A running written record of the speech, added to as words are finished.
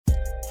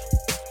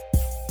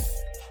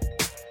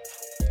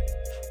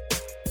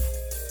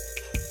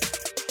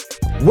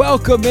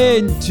Welcome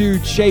into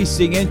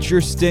Chasing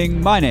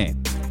Interesting. My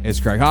name is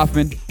Craig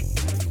Hoffman.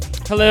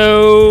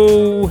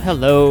 Hello.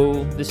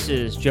 This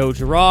is Joe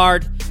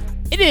Girard.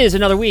 It is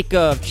another week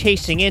of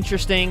Chasing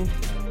Interesting.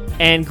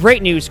 And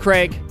great news,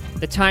 Craig.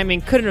 The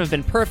timing couldn't have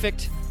been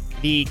perfect.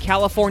 The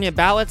California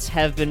ballots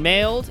have been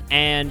mailed,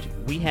 and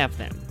we have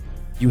them.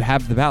 You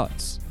have the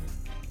ballots.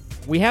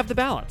 We have the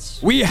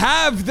ballots. We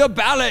have the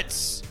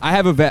ballots. I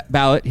have a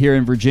ballot here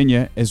in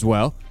Virginia as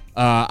well.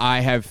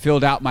 I have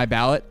filled out my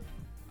ballot.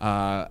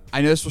 I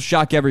know this will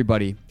shock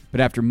everybody, but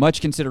after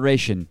much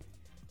consideration,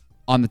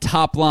 on the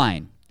top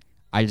line,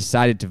 I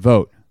decided to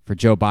vote for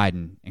Joe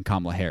Biden and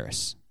Kamala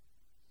Harris.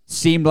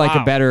 Seemed like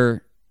a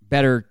better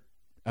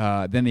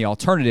than the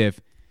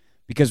alternative,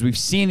 because we've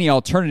seen the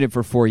alternative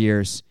for 4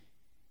 years.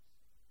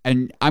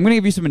 And I'm going to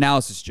give you some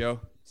analysis,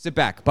 Joe. Sit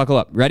back, buckle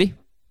up. Ready?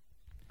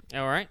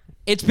 All right.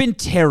 It's been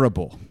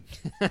terrible.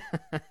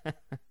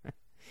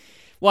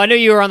 Well, I know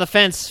you were on the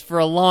fence for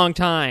a long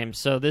time,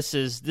 so this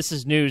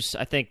is news,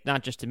 I think,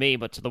 not just to me,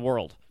 but to the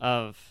world,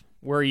 of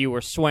where you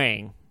were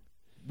swaying.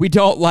 We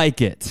don't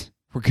like it.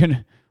 We're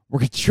gonna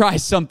try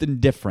something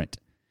different.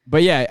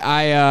 But yeah,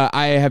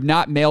 I have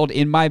not mailed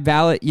in my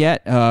ballot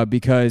yet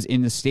because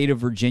in the state of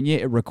Virginia,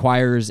 it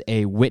requires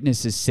a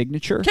witness's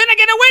signature. Can I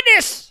get a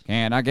witness?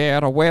 Can I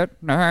get a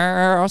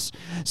witness?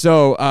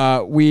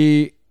 So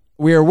we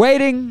are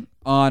waiting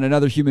on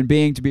another human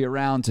being to be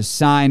around to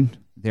sign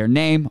their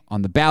name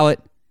on the ballot.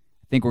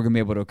 I think we're going to be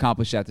able to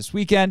accomplish that this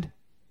weekend.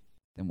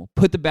 Then we'll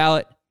put the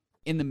ballot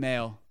in the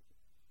mail,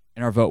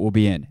 and our vote will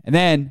be in. And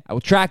then I will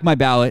track my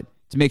ballot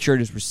to make sure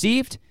it is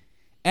received.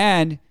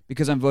 And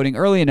because I'm voting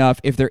early enough,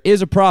 if there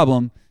is a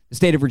problem, the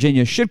state of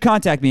Virginia should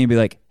contact me and be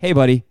like, hey,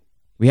 buddy,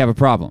 we have a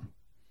problem.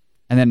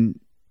 And then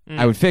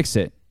I would fix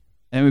it,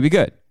 and it would be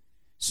good.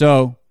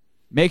 So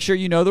make sure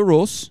you know the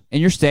rules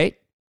in your state.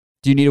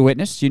 Do you need a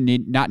witness? Do you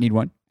not need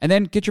one? And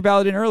then get your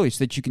ballot in early so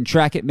that you can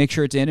track it, make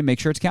sure it's in, and make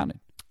sure it's counted.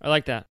 I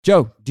like that.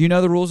 Joe, do you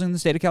know the rules in the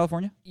state of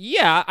California?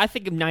 Yeah, I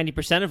think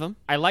 90% of them.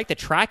 I like the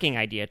tracking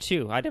idea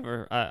too.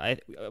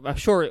 I'm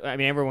sure. I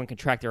mean, everyone can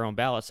track their own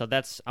ballot, so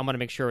I'm going to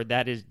make sure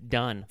that is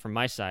done from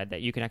my side. That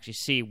you can actually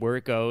see where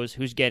it goes,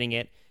 who's getting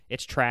it.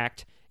 It's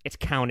tracked. It's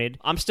counted.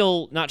 I'm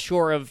still not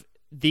sure if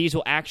these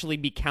will actually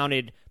be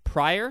counted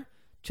prior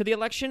to the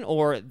election,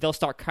 or they'll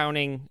start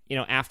counting,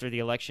 after the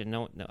election.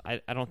 No, I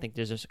don't think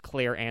there's a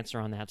clear answer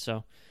on that.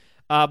 So,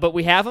 but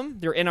we have them.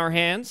 They're in our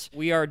hands.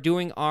 We are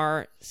doing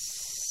our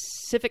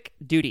civic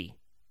duty,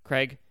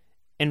 Craig,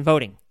 and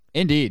voting.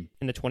 Indeed.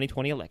 In the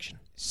 2020 election.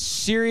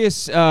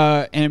 Serious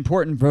and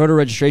important voter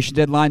registration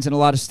deadlines in a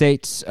lot of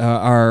states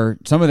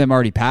some of them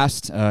already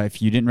passed.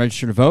 If you didn't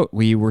register to vote,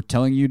 we were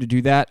telling you to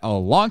do that a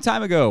long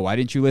time ago. Why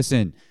didn't you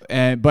listen?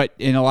 But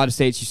in a lot of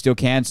states, you still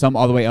can, some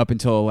all the way up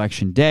until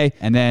Election Day.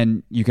 And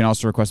then you can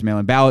also request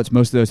mail-in ballots.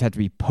 Most of those have to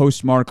be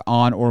postmarked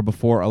on or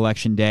before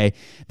Election Day.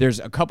 There's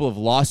a couple of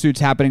lawsuits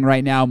happening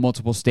right now in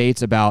multiple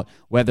states about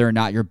whether or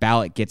not your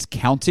ballot gets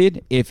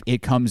counted if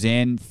it comes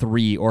in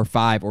 3 or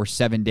 5 or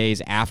 7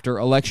 days after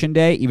Election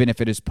Day, even if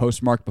it is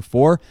postmarked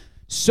before.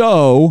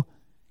 So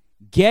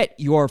get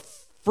your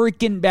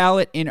freaking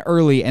ballot in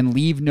early and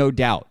leave no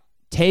doubt.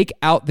 Take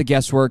out the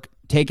guesswork,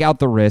 take out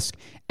the risk.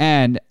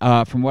 And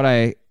from what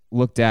I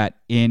looked at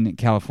in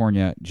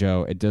California,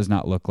 Joe, it does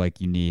not look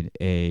like you need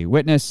a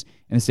witness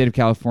in the state of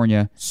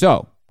California.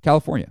 So,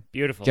 California.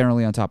 Beautiful.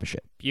 Generally on top of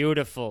shit.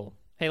 Beautiful.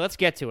 Hey, let's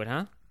get to it,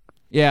 huh?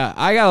 Yeah,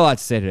 I got a lot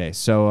to say today.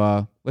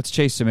 So let's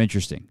chase some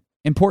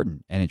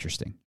important and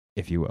interesting,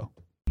 if you will.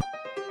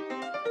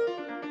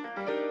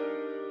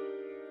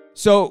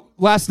 So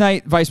last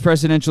night, vice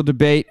presidential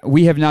debate.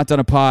 We have not done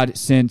a pod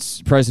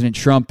since President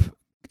Trump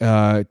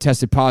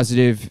tested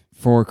positive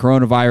for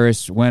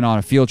coronavirus, went on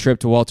a field trip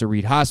to Walter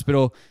Reed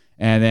Hospital,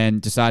 and then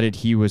decided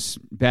he was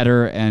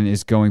better and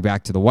is going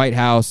back to the White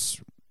House.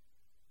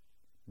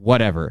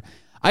 Whatever.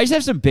 I just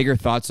have some bigger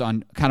thoughts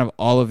on kind of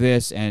all of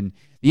this, and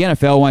the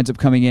NFL winds up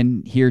coming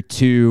in here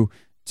to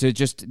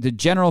just the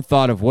general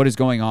thought of what is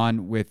going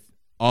on with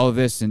all of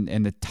this and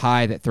the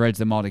tie that threads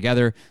them all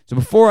together. So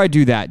before I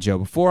do that, Joe,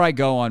 before I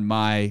go on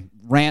my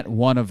rant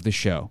one of the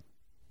show,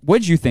 what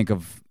did you think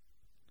of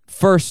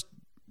first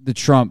the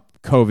Trump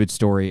COVID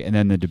story and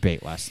then the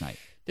debate last night?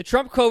 The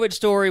Trump COVID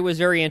story was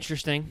very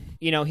interesting.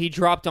 He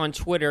dropped on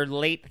Twitter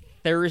late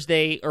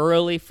Thursday,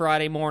 early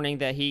Friday morning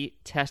that he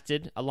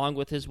tested, along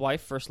with his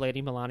wife, First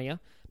Lady Melania,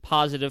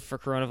 positive for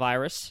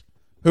coronavirus.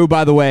 Who,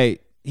 by the way,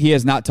 he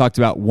has not talked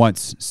about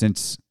once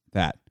since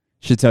that.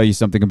 Should tell you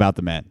something about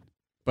the man.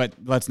 But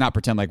let's not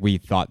pretend like we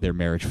thought their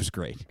marriage was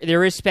great.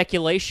 There is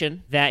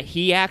speculation that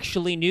he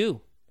actually knew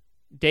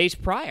days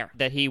prior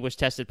that he was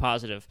tested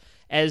positive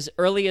as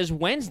early as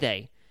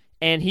Wednesday,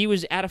 and he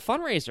was at a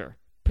fundraiser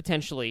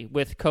potentially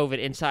with COVID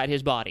inside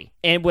his body.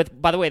 And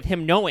by the way, with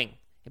him knowing,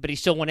 but he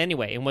still went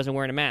anyway and wasn't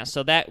wearing a mask.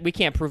 So that we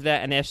can't prove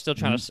that, and they're still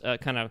trying to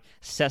kind of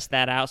suss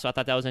that out. So I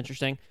thought that was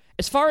interesting.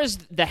 As far as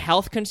the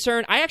health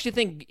concern, I actually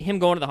think him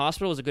going to the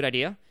hospital was a good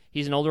idea.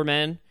 He's an older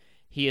man.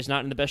 He is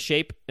not in the best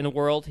shape in the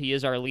world. He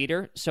is our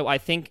leader. So I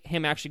think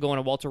him actually going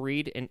to Walter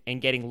Reed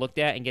and getting looked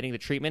at and getting the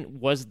treatment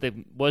was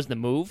the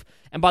move.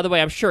 And by the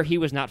way, I'm sure he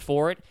was not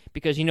for it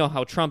because you know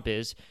how Trump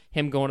is.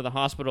 Him going to the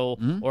hospital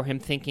or him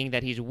thinking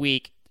that he's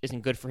weak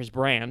isn't good for his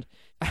brand.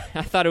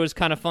 I thought it was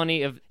kind of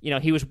funny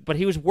he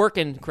was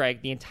working,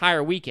 Craig, the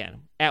entire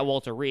weekend at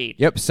Walter Reed.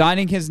 Yep,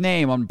 signing his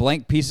name on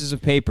blank pieces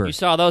of paper. You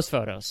saw those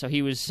photos. So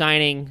he was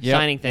signing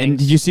things. And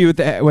did you see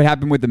what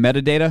happened with the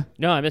metadata?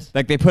 No, I missed.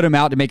 Like they put him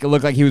out to make it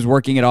look like he was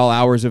working at all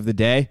hours of the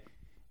day.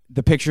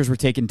 The pictures were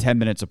taken 10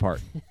 minutes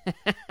apart.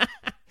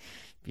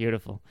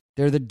 Beautiful.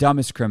 They're the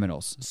dumbest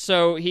criminals.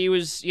 So he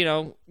was,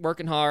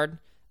 working hard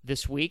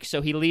this week.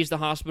 So he leaves the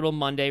hospital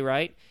Monday,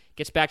 right?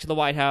 Gets back to the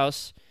White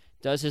House,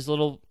 does his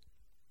little,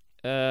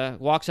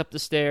 walks up the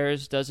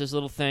stairs, does his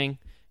little thing,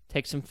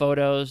 takes some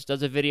photos,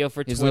 does a video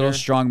for His Twitter. little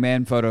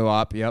strongman photo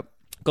op, yep.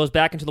 Goes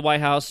back into the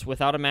White House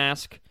without a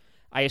mask.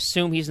 I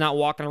assume he's not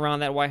walking around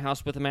that White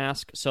House with a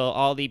mask, so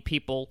all the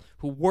people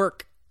who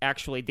work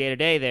actually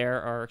day-to-day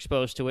there are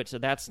exposed to it, so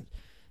that's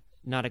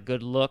not a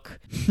good look.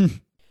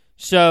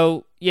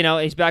 So,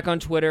 he's back on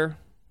Twitter,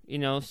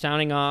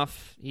 sounding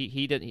off.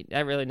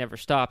 That really never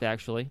stopped,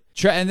 actually.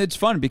 And it's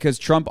fun because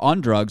Trump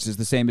on drugs is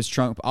the same as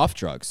Trump off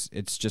drugs.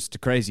 It's just a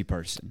crazy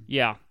person.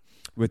 Yeah.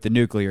 With the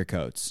nuclear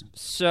codes.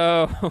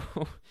 So...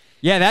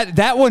 yeah,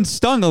 that one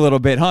stung a little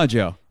bit, huh,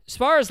 Joe? As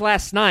far as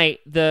last night,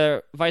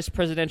 the vice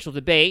presidential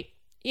debate,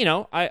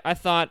 I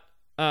thought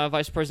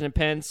Vice President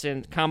Pence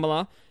and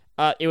Kamala,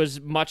 it was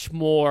much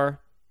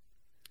more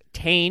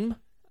tame,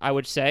 I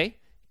would say,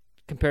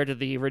 compared to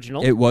the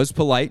original. It was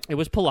polite. It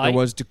was polite. There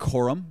was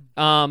decorum.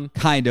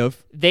 Kind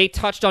of. They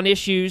touched on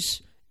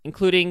issues,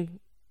 including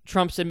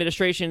Trump's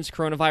administration's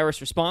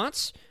coronavirus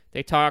response.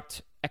 They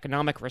talked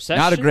economic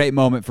recession. Not a great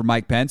moment for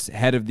Mike Pence,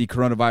 head of the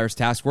coronavirus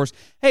task force.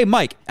 Hey,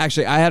 Mike,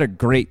 actually, I had a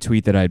great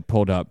tweet that I'd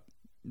pulled up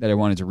that I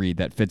wanted to read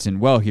that fits in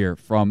well here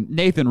from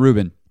Nathan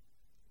Rubin.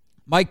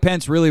 Mike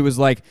Pence really was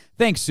like,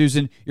 thanks,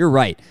 Susan. You're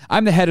right.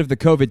 I'm the head of the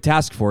COVID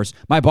task force.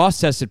 My boss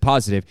tested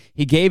positive.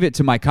 He gave it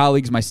to my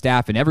colleagues, my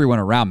staff, and everyone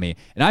around me.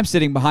 And I'm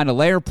sitting behind a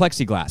layer of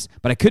plexiglass.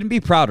 But I couldn't be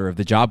prouder of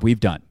the job we've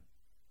done.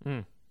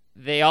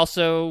 They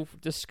also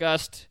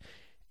discussed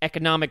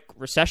economic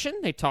recession.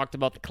 They talked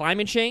about the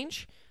climate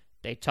change.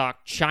 They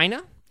talked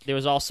China. There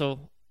was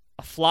also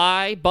a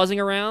fly buzzing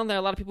around that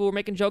a lot of people were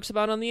making jokes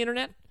about on the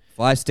internet.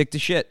 Flies stick to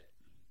shit.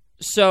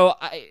 So,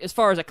 as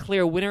far as a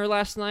clear winner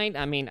last night,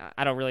 I mean,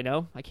 I don't really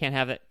know. I can't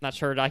have it. Not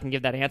sure I can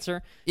give that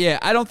answer. Yeah,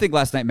 I don't think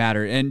last night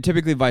mattered. And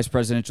typically vice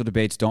presidential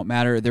debates don't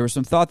matter. There was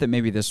some thought that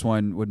maybe this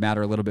one would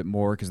matter a little bit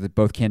more because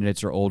both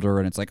candidates are older.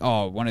 And it's like,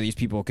 oh, one of these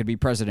people could be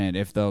president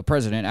if the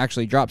president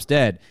actually drops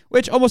dead,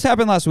 which almost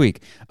happened last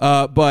week.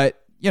 But,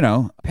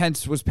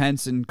 Pence was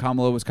Pence and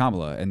Kamala was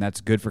Kamala. And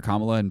that's good for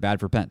Kamala and bad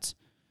for Pence.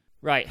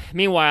 Right.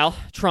 Meanwhile,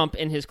 Trump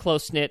and his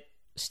close-knit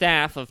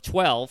staff of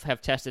 12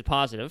 have tested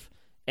positive.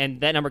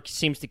 And that number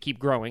seems to keep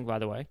growing, by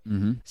the way.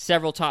 Mm-hmm.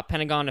 Several top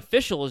Pentagon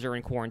officials are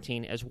in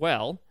quarantine as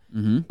well.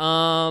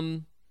 Mm-hmm.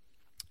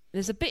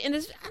 There's a bit, and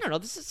I don't know,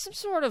 this is some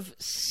sort of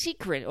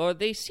secret, or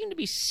they seem to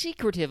be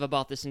secretive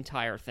about this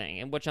entire thing,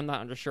 in which I'm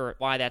not sure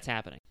why that's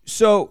happening.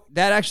 So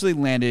that actually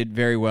landed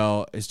very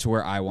well as to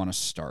where I want to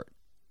start.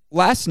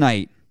 Last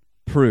night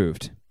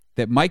proved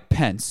that Mike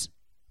Pence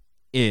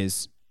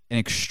is an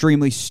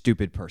extremely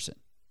stupid person,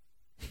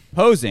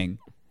 posing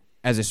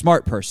as a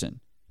smart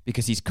person.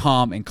 Because he's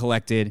calm and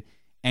collected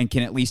and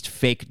can at least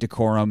fake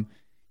decorum.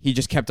 He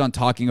just kept on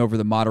talking over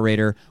the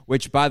moderator,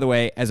 which, by the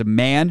way, as a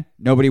man,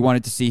 nobody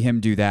wanted to see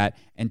him do that.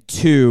 And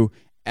two,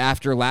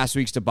 after last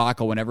week's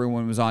debacle when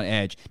everyone was on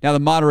edge. Now, the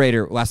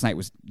moderator last night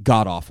was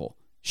god-awful.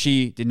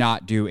 She did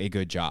not do a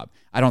good job.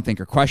 I don't think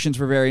her questions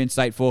were very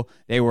insightful.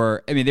 They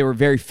were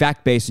very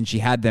fact-based, and she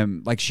had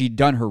them, like she'd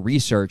done her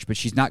research, but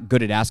she's not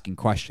good at asking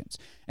questions.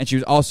 And she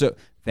was also,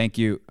 thank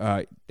you,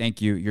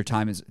 your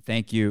time is,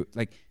 thank you,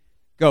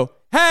 go,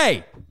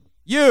 hey,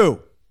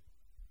 you,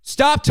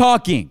 stop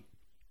talking.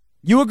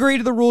 You agree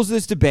to the rules of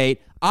this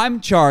debate. I'm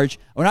in charge.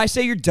 When I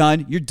say you're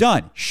done, you're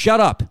done. Shut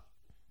up.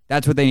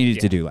 That's what they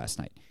needed to do last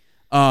night.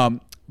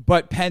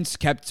 But Pence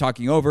kept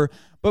talking over.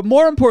 But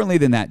more importantly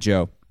than that,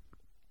 Joe,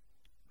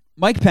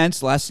 Mike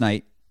Pence last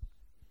night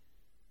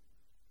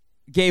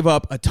gave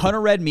up a ton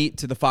of red meat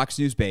to the Fox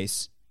News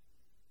base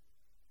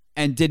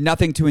and did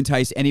nothing to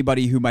entice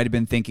anybody who might have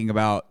been thinking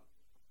about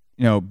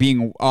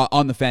being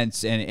on the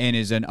fence and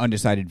is an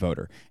undecided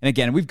voter. And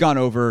again, we've gone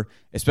over,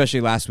 especially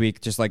last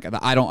week, just like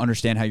I don't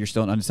understand how you're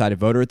still an undecided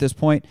voter at this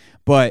point.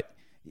 But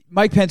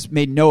Mike Pence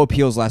made no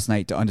appeals last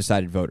night to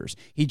undecided voters.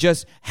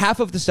 Half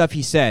of the stuff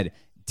he said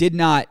did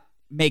not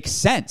make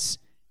sense.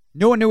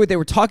 No one knew what they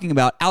were talking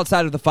about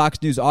outside of the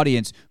Fox News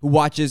audience who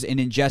watches and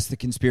ingests the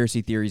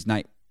conspiracy theories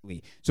nightly.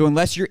 So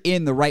unless you're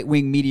in the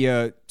right-wing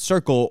media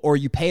circle or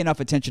you pay enough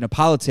attention to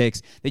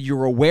politics that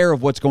you're aware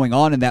of what's going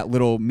on in that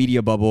little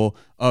media bubble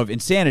of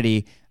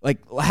insanity, like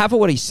half of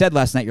what he said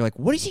last night, you're like,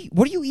 what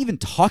are you even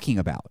talking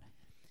about?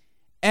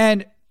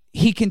 And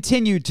he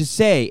continued to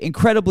say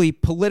incredibly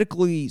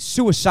politically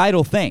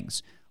suicidal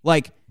things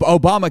like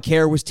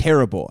Obamacare was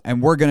terrible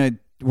and we're going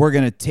to we're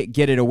going to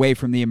get it away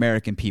from the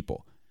American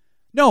people.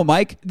 No,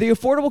 Mike, the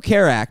Affordable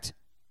Care Act,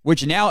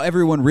 which now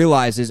everyone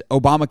realizes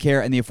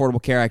Obamacare and the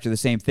Affordable Care Act are the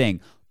same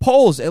thing,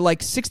 polls at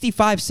like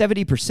 65,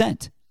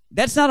 70%.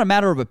 That's not a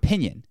matter of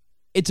opinion.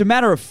 It's a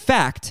matter of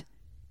fact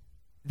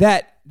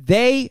that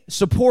they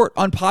support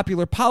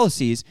unpopular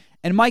policies.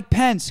 And Mike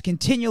Pence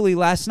continually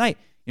last night,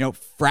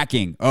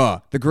 fracking,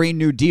 the Green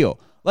New Deal.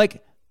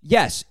 Like,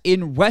 yes,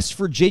 in West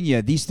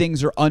Virginia, these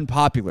things are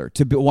unpopular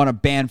to want to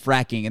ban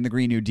fracking and the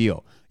Green New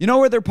Deal. You know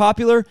where they're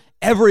popular?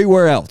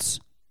 Everywhere else,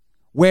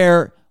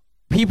 where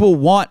people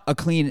want a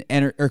clean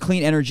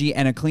energy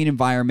and a clean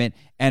environment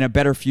and a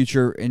better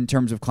future in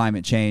terms of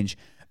climate change,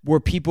 where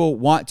people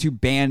want to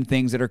ban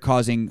things that are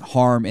causing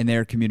harm in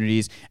their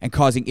communities and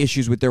causing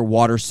issues with their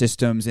water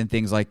systems and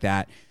things like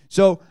that.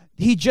 So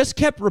he just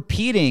kept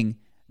repeating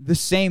the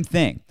same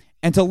thing.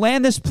 And to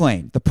land this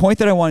plane, the point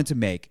that I wanted to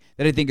make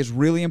that I think is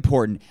really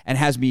important and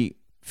has me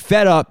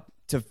fed up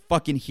to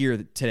fucking hear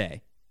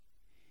today.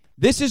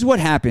 This is what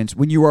happens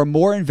when you are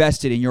more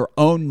invested in your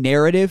own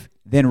narrative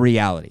than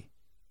reality.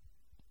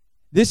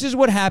 This is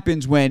what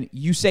happens when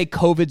you say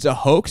COVID's a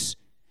hoax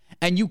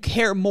and you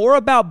care more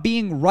about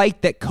being right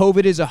that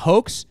COVID is a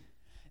hoax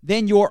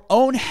than your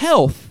own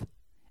health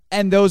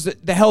and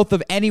the health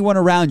of anyone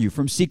around you,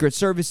 from Secret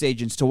Service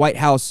agents to White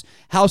House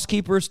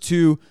housekeepers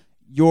to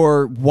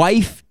your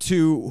wife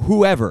to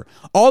whoever.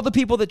 All the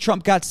people that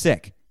Trump got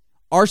sick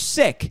are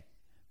sick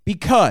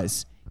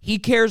because he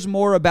cares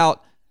more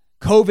about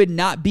COVID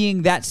not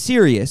being that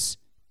serious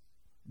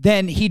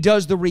than he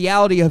does the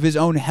reality of his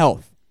own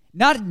health.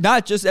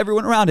 Not just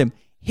everyone around him,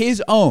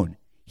 his own.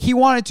 He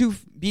wanted to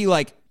be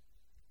like,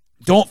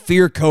 don't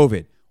fear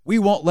COVID. We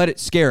won't let it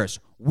scare us.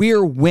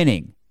 We're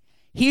winning.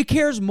 He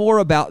cares more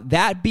about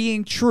that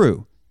being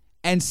true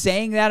and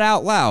saying that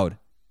out loud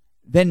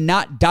than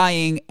not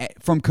dying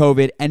from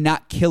COVID and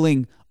not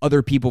killing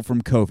other people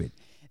from COVID.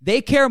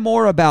 They care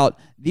more about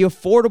the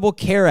Affordable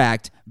Care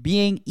Act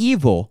being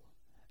evil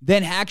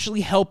than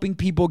actually helping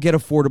people get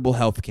affordable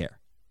health care.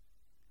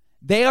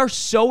 They are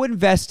so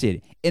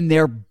invested in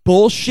their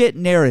bullshit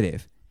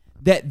narrative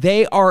that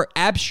they are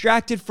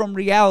abstracted from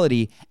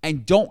reality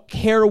and don't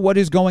care what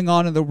is going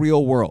on in the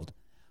real world.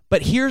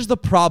 But here's the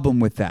problem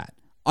with that,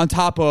 on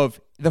top of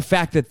the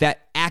fact that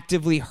that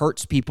actively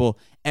hurts people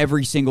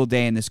every single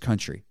day in this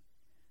country.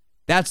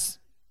 That's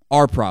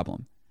our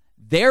problem.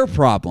 Their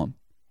problem,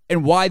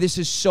 and why this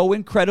is so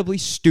incredibly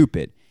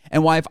stupid,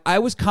 and why if I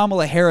was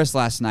Kamala Harris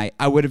last night,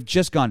 I would have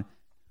just gone,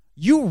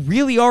 you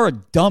really are a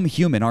dumb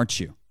human, aren't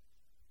you?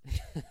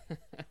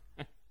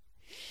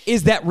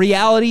 Is that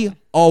reality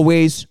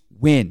always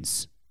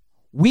wins.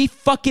 We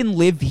fucking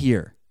live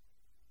here.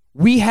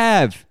 We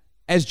have,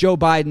 as Joe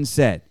Biden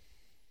said,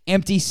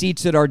 empty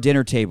seats at our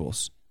dinner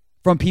tables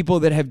from people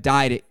that have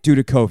died due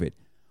to COVID.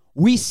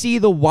 We see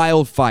the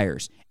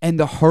wildfires and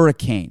the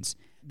hurricanes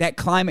that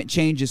climate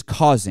change is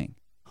causing.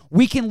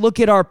 We can look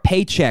at our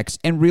paychecks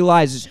and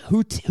realize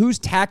whose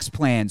tax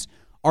plans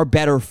are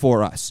better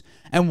for us,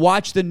 and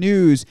watch the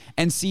news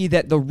and see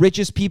that the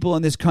richest people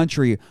in this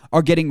country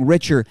are getting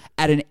richer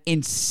at an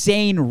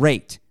insane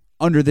rate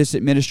under this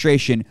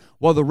administration,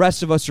 while the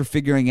rest of us are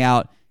figuring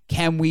out,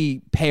 can we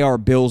pay our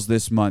bills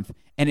this month,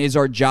 and is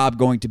our job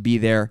going to be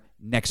there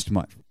next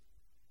month?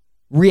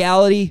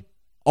 Reality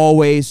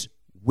always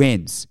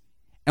wins.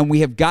 And we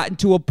have gotten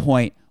to a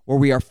point where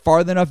we are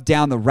far enough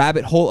down the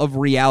rabbit hole of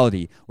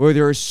reality, where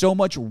there is so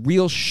much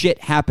real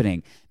shit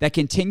happening, that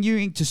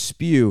continuing to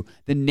spew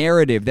the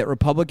narrative that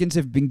Republicans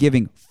have been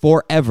giving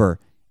forever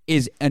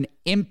is an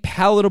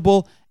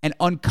impalatable and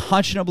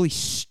unconscionably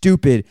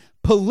stupid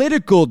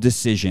political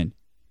decision,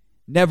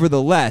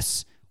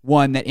 nevertheless,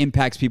 one that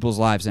impacts people's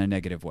lives in a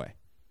negative way.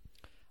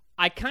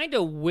 I kind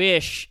of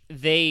wish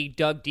they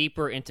dug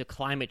deeper into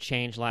climate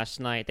change last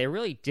night. They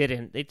really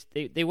didn't.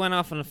 They went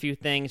off on a few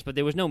things, but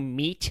there was no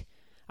meat,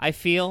 I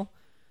feel.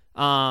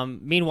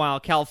 Meanwhile,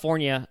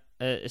 California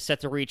is set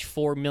to reach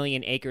 4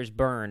 million acres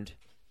burned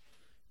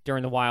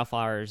during the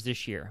wildfires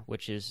this year,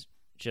 which is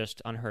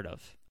just unheard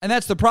of. And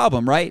that's the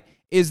problem, right?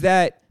 Is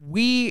that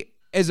we,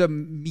 as a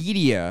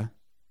media,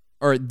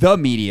 or the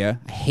media,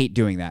 I hate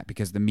doing that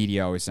because the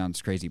media always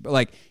sounds crazy, but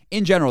like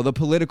in general, the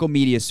political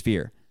media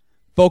sphere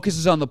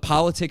focuses on the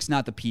politics,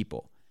 not the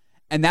people.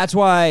 And that's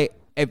why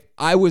if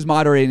I was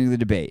moderating the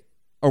debate,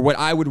 or what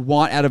I would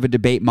want out of a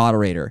debate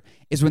moderator,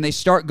 is when they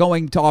start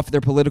going to off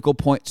their political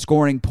point,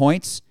 scoring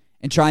points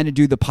and trying to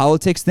do the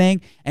politics thing,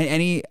 and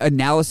any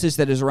analysis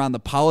that is around the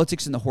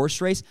politics in the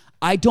horse race,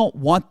 I don't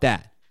want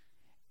that.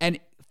 And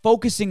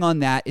focusing on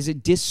that is a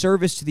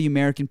disservice to the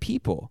American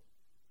people.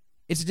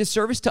 It's a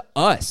disservice to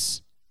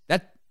us,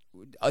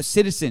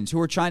 citizens who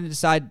are trying to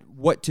decide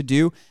what to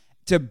do,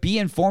 to be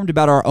informed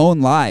about our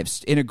own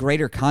lives in a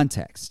greater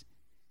context.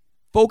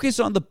 Focus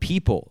on the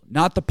people,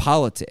 not the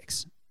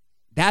politics.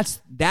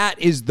 That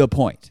is the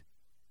point.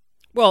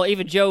 Well,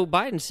 even Joe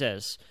Biden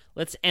says,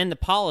 let's end the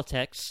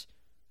politics,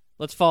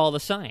 let's follow the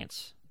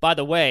science. By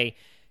the way,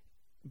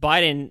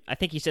 Biden, I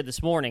think he said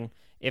this morning,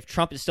 if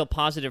Trump is still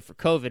positive for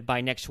COVID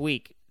by next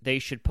week, they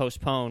should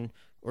postpone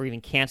or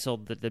even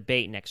canceled the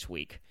debate next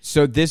week.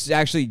 So this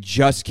actually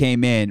just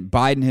came in.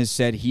 Biden has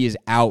said he is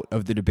out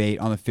of the debate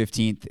on the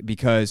 15th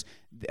because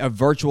a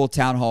virtual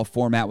town hall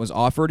format was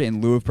offered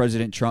in lieu of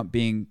President Trump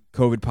being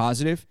COVID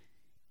positive,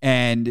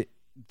 and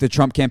the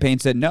Trump campaign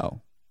said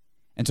no.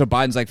 And so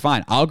Biden's like,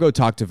 fine, I'll go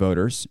talk to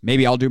voters.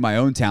 Maybe I'll do my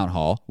own town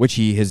hall, which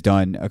he has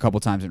done a couple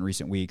times in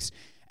recent weeks.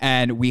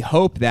 And we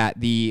hope that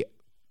the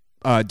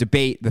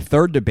debate, the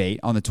third debate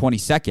on the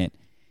 22nd,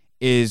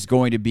 is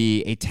going to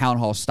be a town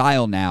hall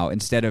style now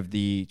instead of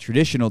the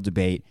traditional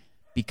debate,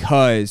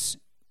 because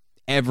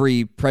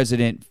every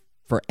president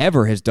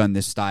forever has done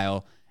this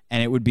style,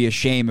 and it would be a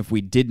shame if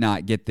we did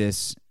not get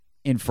this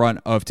in front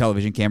of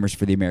television cameras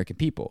for the American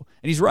people.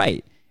 And he's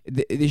right.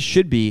 This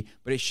should be,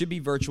 but it should be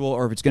virtual,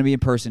 or if it's going to be in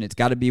person, it's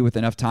got to be with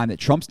enough time that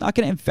Trump's not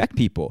going to infect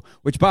people,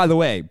 which, by the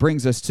way,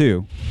 brings us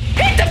to...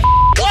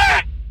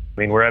 I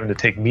mean, we're having to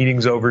take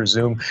meetings over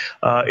Zoom.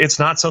 It's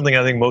not something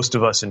I think most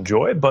of us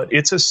enjoy, but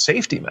it's a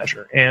safety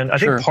measure. And I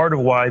think part of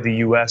why the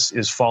U.S.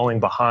 is falling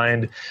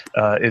behind,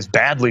 is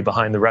badly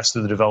behind the rest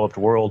of the developed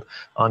world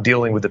on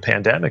dealing with the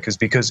pandemic, is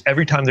because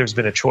every time there's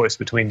been a choice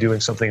between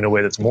doing something in a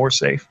way that's more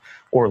safe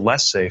or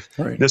less safe,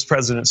 this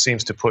president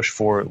seems to push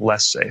for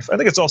less safe. I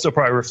think it's also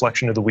probably a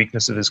reflection of the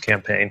weakness of his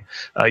campaign.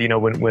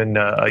 When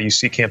you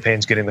see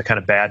campaigns getting the kind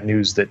of bad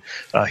news that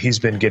he's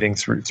been getting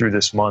through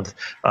this month,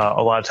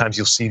 a lot of times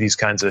you'll see these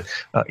kinds of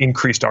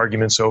increased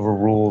arguments over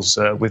rules,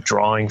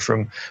 withdrawing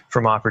from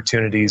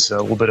opportunities,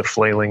 a little bit of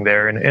flailing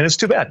there. And it's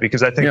too bad,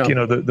 because I think,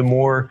 the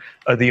more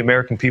the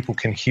American people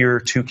can hear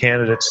two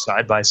candidates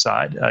side by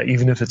side,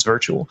 even if it's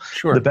virtual,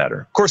 the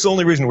better. Of course, the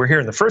only reason we're here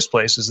in the first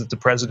place is that the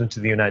president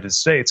of the United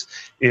States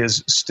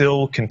is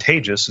still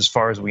contagious, as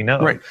far as we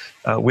know,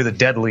 with a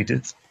deadly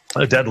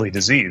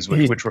disease,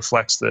 which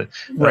reflects the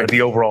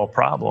overall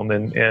problem.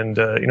 And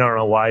I don't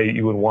know why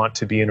you would want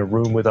to be in a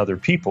room with other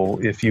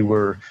people if you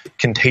were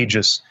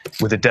contagious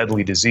with a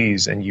deadly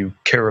disease and you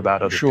care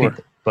about other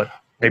people. But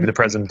maybe the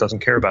president doesn't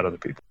care about other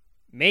people.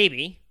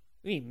 Maybe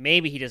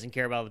he doesn't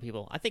care about other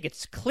people. I think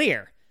it's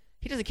clear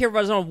he doesn't care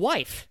about his own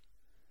wife.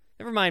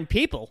 Never mind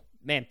people.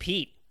 Man,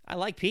 Pete. I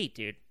like Pete,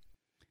 dude.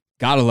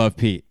 Gotta love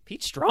Pete.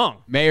 Pete's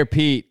strong. Mayor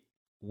Pete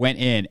went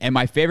in. And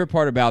my favorite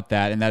part about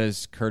that, and that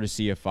is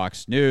courtesy of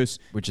Fox News,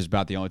 which is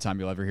about the only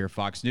time you'll ever hear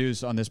Fox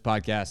News on this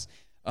podcast.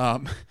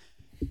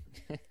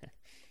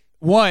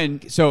 One,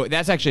 so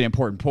that's actually an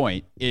important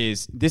point,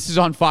 is this is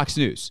on Fox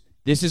News.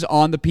 This is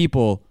on the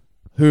people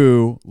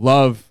who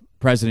love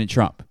President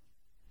Trump.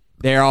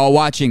 They're all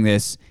watching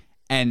this,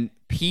 and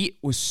Pete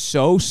was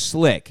so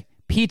slick.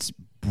 Pete's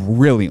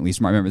brilliantly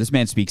smart. Remember, this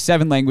man speaks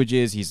 7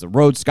 languages. He's the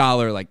Rhodes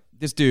Scholar. Like,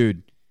 this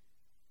dude...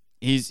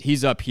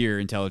 He's up here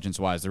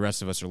intelligence-wise. The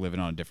rest of us are living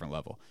on a different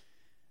level.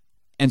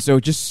 And so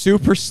just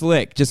super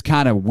slick, just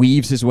kind of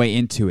weaves his way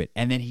into it.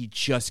 And then he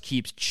just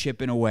keeps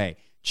chipping away.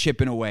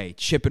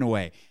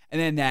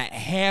 And then that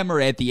hammer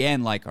at the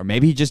end, or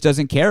maybe he just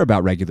doesn't care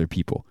about regular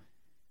people,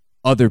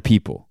 other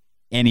people,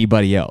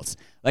 anybody else.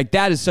 Like,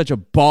 that is such a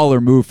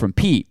baller move from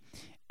Pete.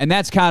 And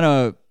that's kind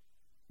of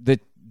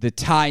the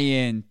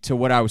tie-in to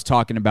what I was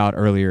talking about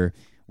earlier,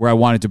 where I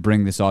wanted to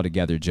bring this all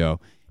together,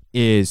 Joe,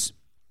 is...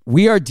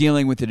 we are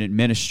dealing with an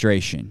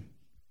administration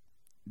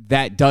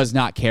that does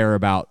not care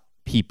about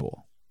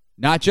people.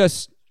 Not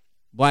just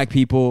black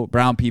people,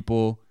 brown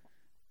people,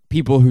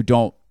 people who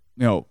don't,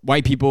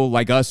 white people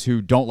like us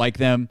who don't like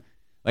them.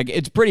 Like,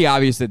 it's pretty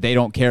obvious that they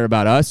don't care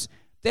about us.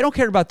 They don't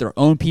care about their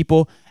own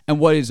people. And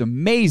what is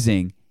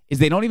amazing is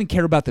they don't even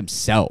care about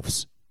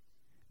themselves.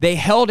 They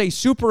held a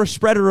super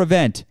spreader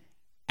event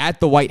at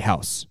the White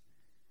House.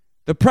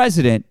 The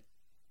president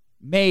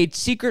made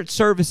Secret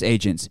Service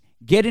agents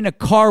get in a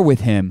car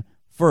with him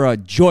for a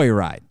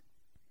joyride.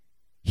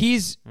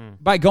 He's,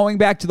 by going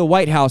back to the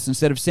White House,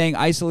 instead of staying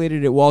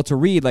isolated at Walter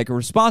Reed like a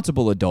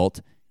responsible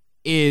adult,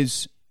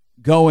 is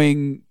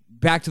going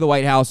back to the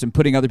White House and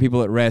putting other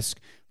people at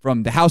risk,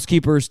 from the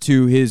housekeepers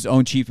to his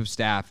own chief of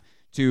staff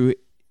to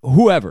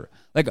whoever.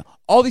 Like,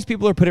 all these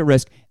people are put at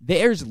risk.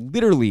 There's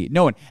literally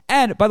no one.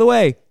 And, by the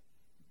way,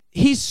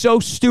 he's so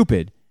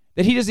stupid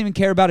that he doesn't even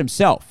care about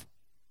himself.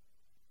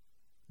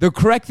 The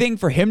correct thing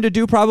for him to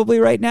do probably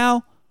right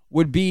now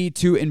would be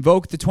to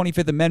invoke the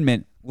 25th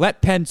Amendment,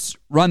 let Pence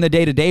run the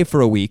day-to-day for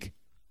a week,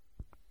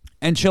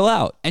 and chill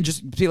out. And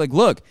just be like,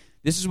 look,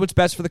 this is what's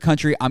best for the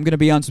country. I'm going to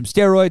be on some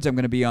steroids. I'm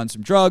going to be on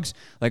some drugs.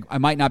 Like, I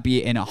might not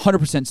be in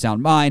 100%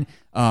 sound mind.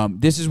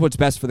 This is what's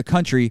best for the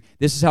country.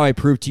 This is how I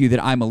prove to you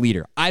that I'm a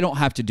leader. I don't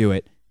have to do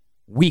it.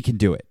 We can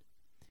do it.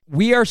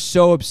 We are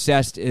so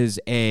obsessed as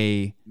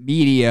a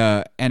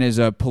media and as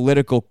a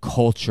political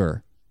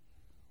culture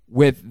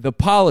with the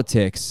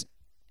politics,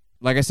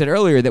 like I said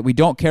earlier, that we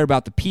don't care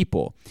about the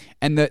people.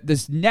 And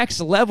this next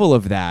level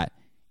of that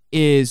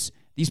is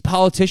these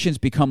politicians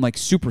become like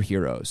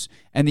superheroes.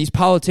 And these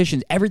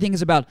politicians, everything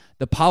is about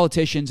the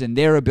politicians and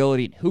their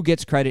ability, who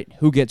gets credit,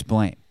 who gets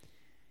blame.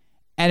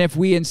 And if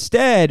we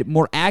instead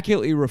more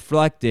accurately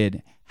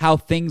reflected how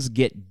things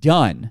get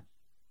done,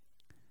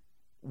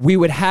 we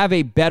would have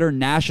a better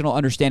national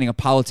understanding of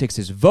politics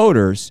as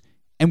voters,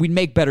 and we'd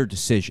make better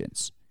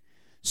decisions.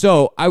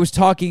 So I was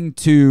talking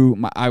to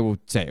I will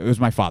say it was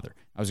my father.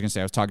 I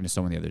was talking to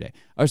someone the other day.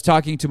 I was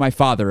talking to my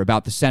father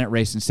about the Senate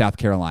race in South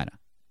Carolina.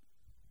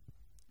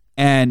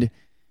 And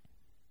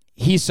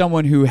he's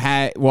someone who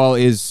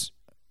is,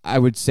 I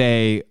would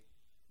say,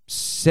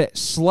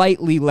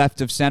 slightly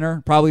left of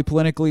center, probably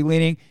politically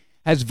leaning,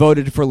 has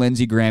voted for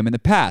Lindsey Graham in the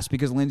past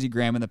because Lindsey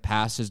Graham in the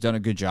past has done a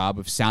good job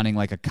of sounding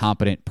like a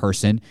competent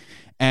person.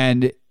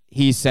 And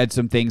he said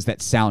some things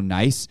that sound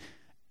nice.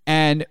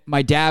 And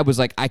my dad was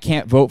like, I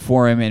can't vote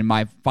for him. And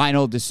my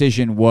final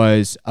decision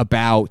was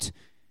about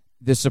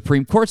the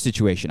Supreme Court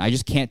situation. I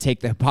just can't take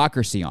the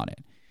hypocrisy on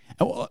it.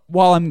 And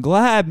while I'm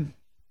glad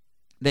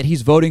that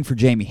he's voting for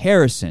Jamie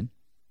Harrison,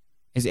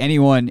 as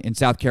anyone in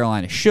South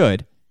Carolina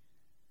should,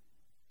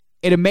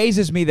 it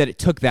amazes me that it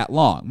took that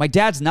long. My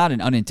dad's not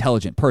an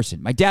unintelligent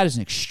person. My dad is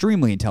an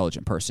extremely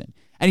intelligent person.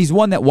 And he's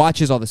one that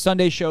watches all the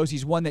Sunday shows.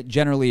 He's one that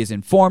generally is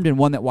informed and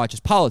one that watches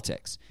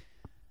politics.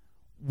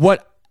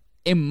 What,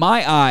 in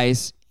my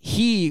eyes,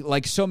 he,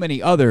 like so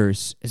many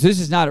others, so this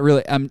is not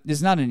really, this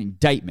is not an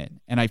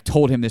indictment. And I've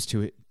told him this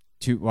to,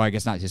 well, I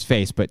guess not his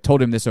face, but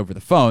told him this over the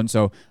phone.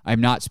 So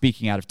I'm not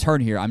speaking out of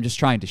turn here. I'm just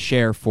trying to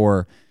share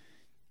for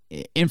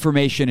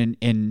information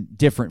in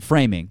different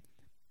framing.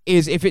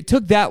 Is if it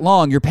took that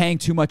long, you're paying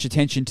too much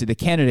attention to the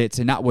candidates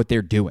and not what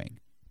they're doing,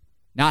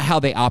 not how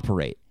they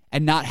operate,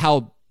 and not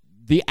how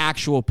the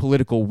actual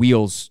political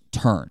wheels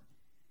turn.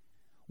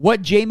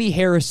 What Jamie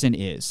Harrison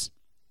is,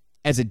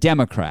 as a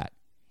Democrat,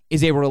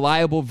 is a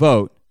reliable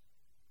vote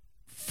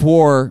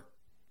for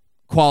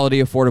quality,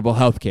 affordable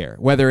health care,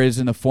 whether it is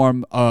in the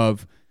form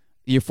of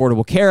the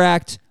Affordable Care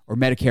Act or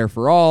Medicare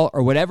for All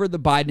or whatever the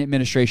Biden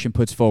administration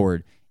puts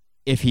forward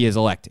if he is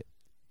elected.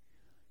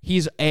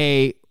 He's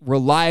a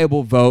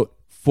reliable vote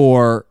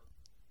for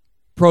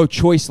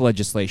pro-choice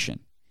legislation.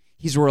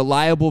 He's a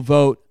reliable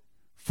vote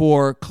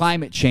for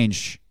climate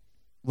change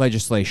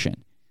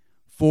legislation,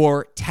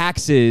 for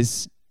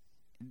taxes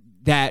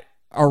that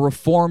are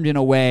reformed in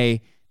a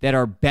way that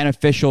are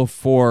beneficial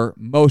for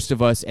most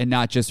of us and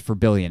not just for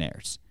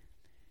billionaires.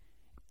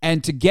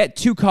 And to get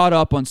too caught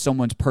up on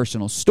someone's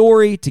personal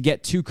story, to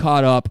get too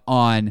caught up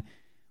on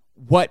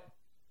what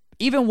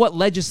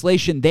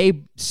legislation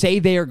they say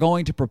they are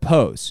going to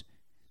propose.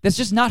 That's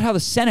just not how the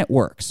Senate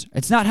works.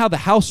 It's not how the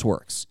House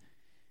works.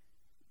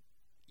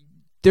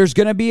 There's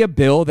going to be a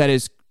bill that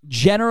is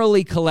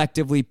generally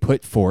collectively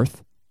put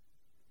forth.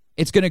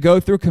 It's going to go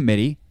through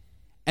committee,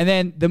 and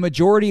then the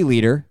majority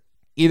leader,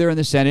 either in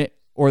the Senate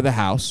or the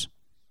House,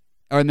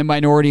 or the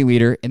minority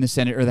leader in the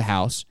Senate or the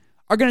House,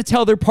 are going to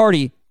tell their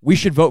party, we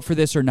should vote for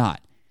this or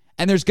not.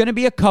 And there's going to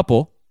be a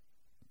couple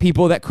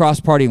people that cross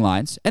party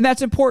lines, and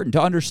that's important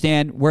to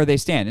understand where they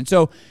stand. And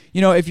so,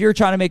 if you're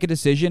trying to make a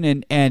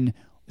decision and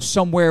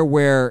somewhere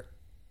where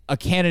a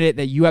candidate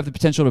that you have the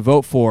potential to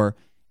vote for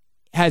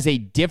has a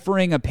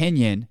differing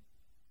opinion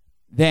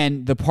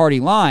than the party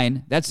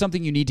line, that's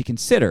something you need to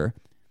consider.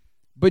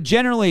 But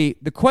generally,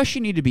 the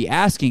question you need to be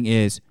asking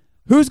is,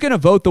 who's going to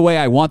vote the way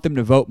I want them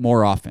to vote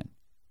more often?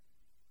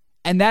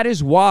 And that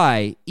is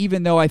why,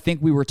 even though I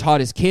think we were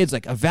taught as kids,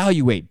 like,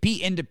 evaluate,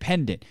 be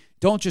independent,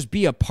 don't just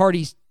be a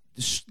party,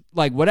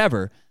 like,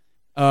 whatever,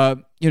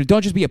 don't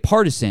just be a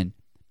partisan.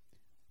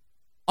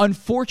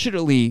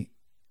 Unfortunately,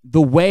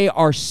 the way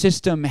our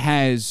system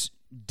has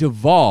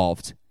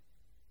devolved,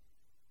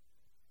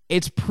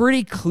 it's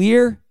pretty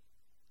clear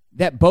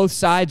that both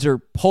sides are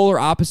polar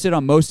opposite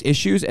on most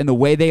issues, and the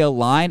way they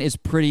align is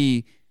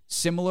pretty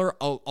similar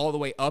all the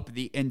way up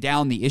and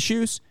down the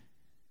issues.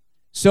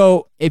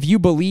 So if you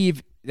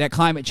believe that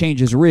climate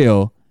change is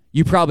real,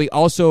 you probably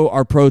also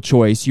are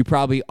pro-choice. You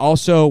probably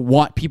also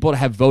want people to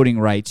have voting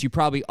rights. You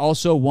probably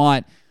also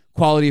want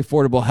quality,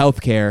 affordable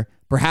health care,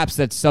 perhaps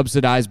that's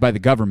subsidized by the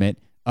government,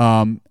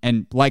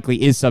 and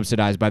likely is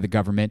subsidized by the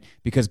government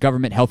because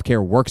government health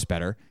care works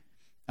better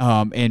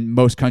in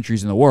most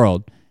countries in the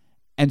world.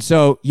 And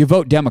so you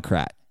vote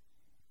Democrat.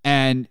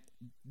 And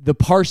the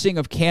parsing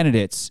of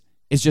candidates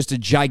is just a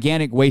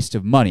gigantic waste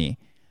of money.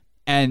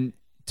 And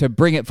to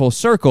bring it full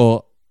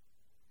circle,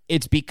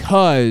 it's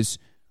because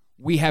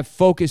we have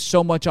focused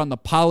so much on the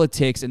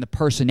politics and the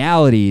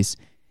personalities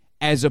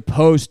as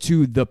opposed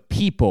to the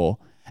people.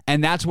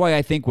 And that's why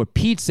I think what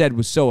Pete said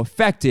was so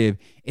effective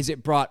is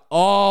it brought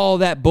all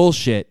that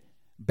bullshit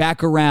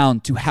back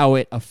around to how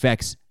it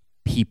affects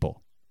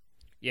people.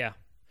 Yeah.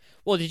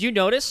 Well, did you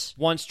notice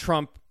once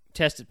Trump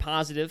tested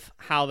positive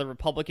how the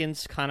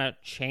Republicans kind of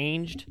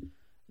changed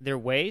their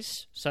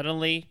ways?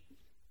 Suddenly,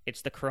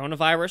 it's the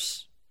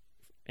coronavirus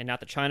and not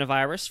the China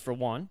virus, for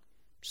one.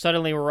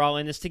 Suddenly, we're all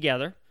in this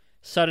together.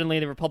 Suddenly,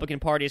 the Republican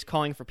Party is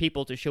calling for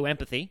people to show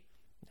empathy.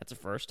 That's a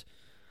first.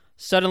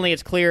 Suddenly,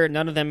 it's clear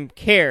none of them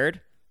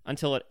cared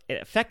until it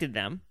affected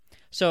them.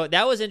 So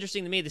that was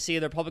interesting to me to see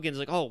the Republicans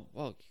like, oh,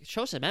 well,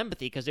 show some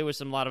empathy, because there was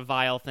a lot of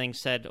vile things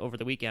said over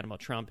the weekend about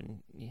Trump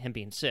and him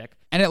being sick.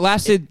 And it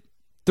lasted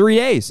 3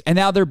 days, and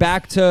now they're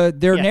back to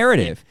their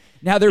narrative.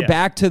 Now they're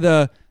back to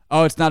the,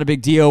 oh, it's not a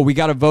big deal. We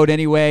got to vote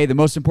anyway. The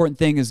most important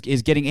thing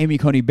is getting Amy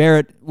Coney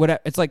Barrett. Whatever.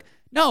 It's like,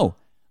 no.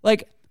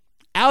 Like,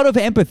 out of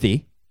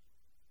empathy,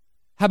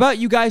 How about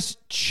you guys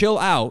chill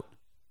out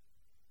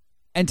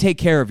and take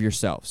care of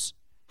yourselves?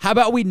 How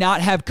about we not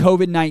have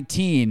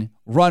COVID-19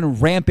 run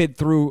rampant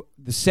through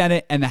the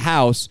Senate and the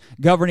House,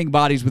 governing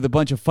bodies with a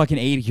bunch of fucking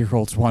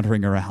 80-year-olds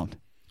wandering around?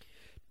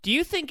 Do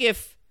you think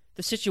if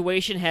the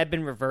situation had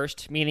been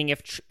reversed, meaning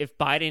if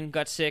Biden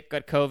got sick,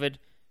 got COVID,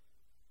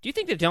 do you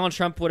think that Donald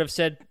Trump would have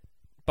said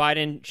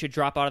Biden should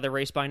drop out of the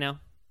race by now?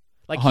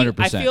 Like 100%.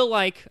 I feel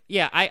like,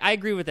 yeah, I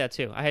agree with that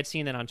too. I had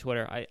seen that on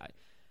Twitter.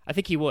 I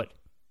think he would.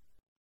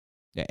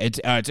 Yeah, it's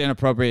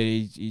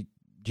inappropriate. He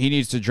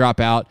needs to drop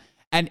out.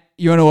 And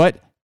you know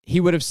what? He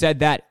would have said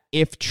that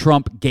if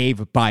Trump gave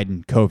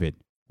Biden COVID,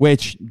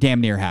 which damn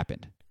near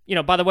happened. You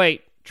know, by the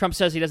way, Trump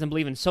says he doesn't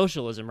believe in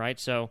socialism, right?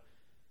 So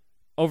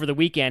over the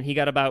weekend, he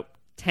got about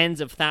tens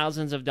of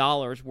thousands of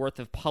dollars worth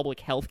of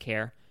public health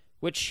care,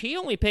 which he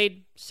only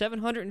paid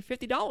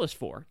 $750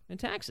 for in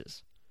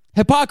taxes.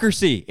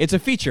 Hypocrisy. It's a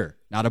feature,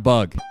 not a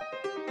bug.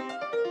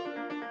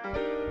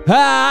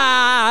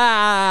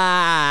 Hi!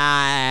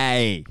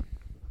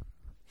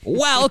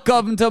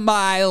 Welcome to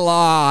my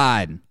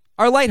lawn.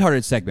 Our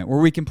lighthearted segment where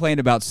we complain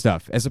about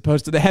stuff, as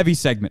opposed to the heavy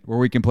segment where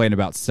we complain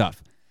about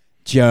stuff.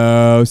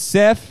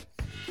 Joseph.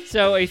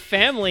 So a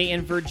family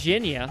in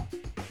Virginia.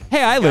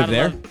 Hey, I live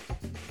there.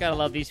 Gotta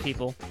love these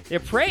people.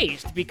 They're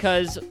praised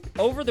because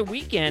over the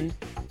weekend,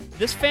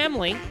 this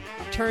family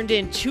turned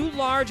in 2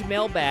 large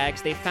mail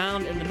bags they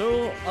found in the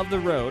middle of the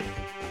road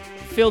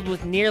filled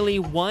with nearly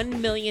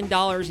 $1 million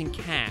in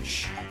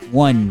cash. $1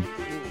 million.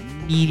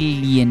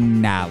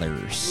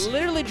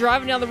 Literally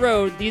driving down the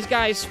road, these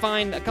guys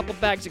find a couple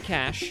bags of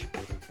cash,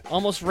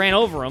 almost ran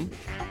over them,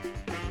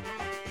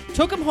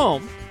 took them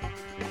home,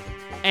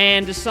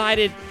 and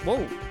decided,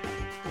 whoa,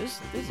 there's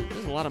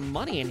a lot of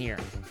money in here.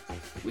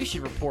 We should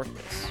report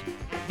this.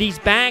 These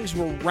bags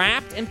were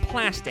wrapped in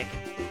plastic.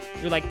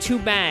 They're like 2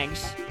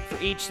 bags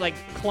for each like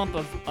clump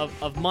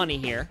of money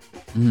here.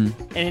 Mm-hmm.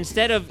 And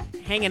instead of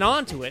hanging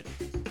on to it,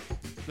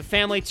 the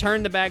family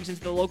turned the bags into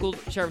the local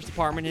sheriff's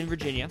department in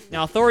Virginia.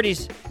 Now,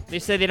 authorities, they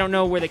say they don't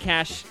know where the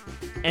cash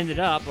ended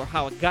up or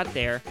how it got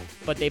there,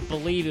 but they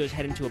believe it was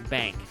heading to a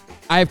bank.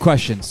 I have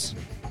questions.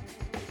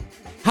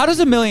 How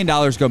does $1 million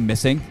go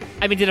missing?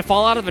 I mean, did it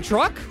fall out of a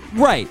truck?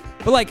 Right.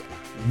 But like,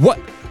 what?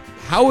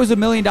 How is $1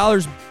 million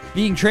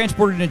being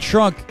transported in a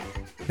trunk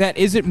that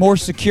isn't more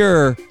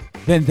secure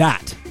than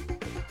that?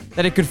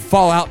 That it could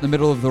fall out in the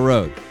middle of the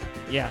road.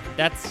 Yeah,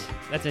 that's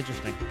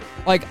interesting.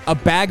 Like a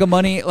bag of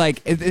money,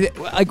 like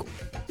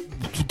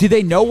do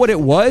they know what it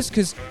was?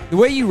 Because the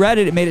way you read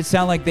it, it made it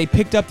sound like they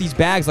picked up these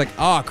bags like,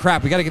 oh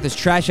crap, we got to get this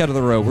trash out of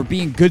the road. We're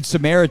being good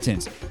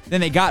Samaritans.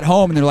 Then they got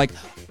home and they're like,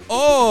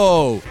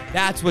 oh,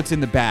 that's what's in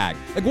the bag.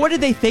 Like, what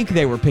did they think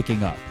they were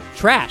picking up?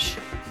 Trash.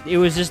 It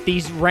was just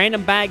these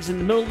random bags in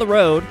the middle of the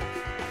road.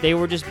 They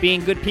were just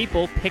being good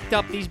people, picked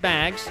up these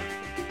bags.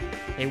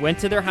 They went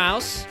to their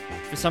house,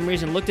 for some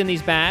reason looked in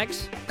these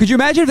bags. Could you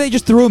imagine if they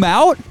just threw them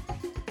out?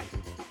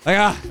 Like,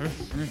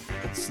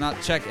 let's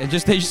not check. They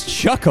just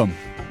chuck them.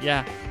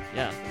 Yeah.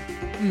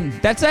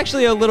 That's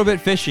actually a little bit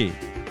fishy.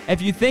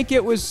 If you think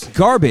it was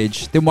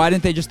garbage, then why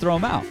didn't they just throw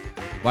them out?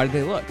 Why did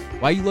they look?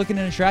 Why are you looking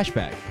in a trash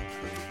bag?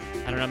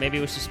 I don't know. Maybe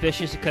it was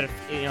suspicious. It could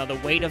have, the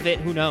weight of it.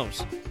 Who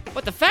knows?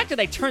 But the fact that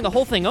they turned the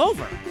whole thing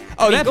over.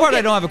 That part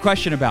I don't have a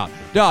question about.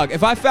 Dog,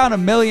 if I found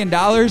 $1 million,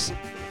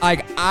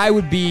 I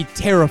would be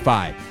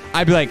terrified.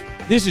 I'd be like,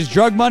 this is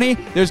drug money.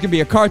 There's going to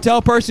be a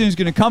cartel person who's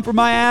going to come for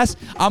my ass.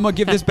 I'm going to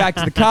give this back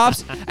to the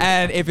cops.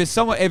 And if it's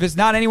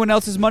not anyone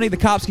else's money, the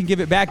cops can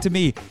give it back to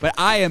me. But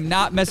I am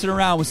not messing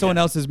around with someone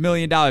else's $1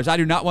 million. I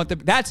do not want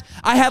them.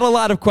 I had a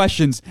lot of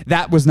questions.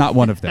 That was not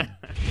one of them.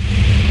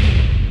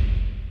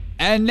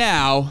 And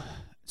now,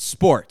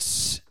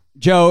 sports.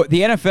 Joe,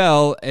 the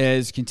NFL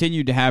has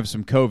continued to have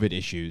some COVID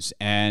issues.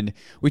 And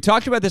we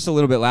talked about this a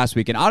little bit last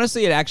week. And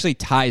honestly, it actually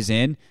ties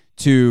in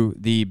to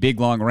the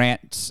big long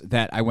rants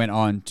that I went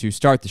on to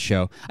start the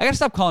show. I gotta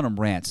stop calling them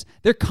rants.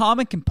 They're calm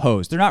and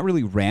composed. They're not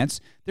really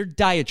rants. They're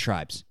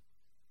diatribes.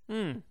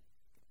 Good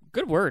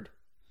word.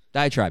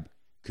 Diatribe.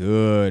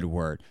 Good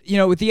word.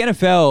 With the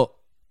NFL,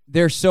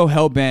 they're so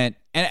hell-bent.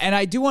 And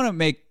I do want to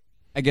make,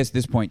 I guess,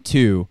 this point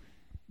too,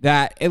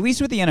 that at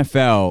least with the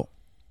NFL,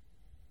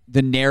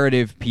 the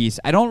narrative piece,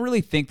 I don't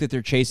really think that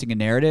they're chasing a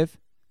narrative.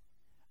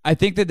 I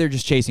think that they're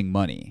just chasing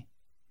money.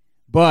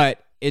 But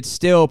it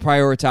still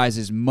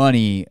prioritizes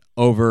money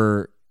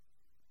over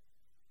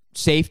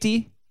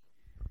safety,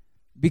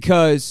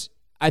 because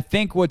I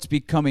think what's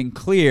becoming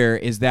clear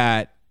is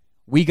that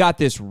we got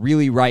this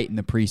really right in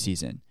the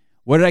preseason.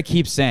 What did I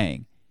keep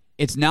saying?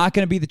 It's not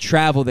going to be the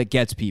travel that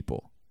gets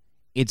people.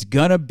 It's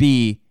going to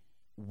be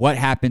what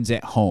happens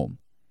at home.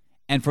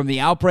 And from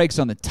the outbreaks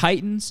on the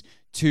Titans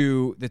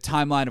to the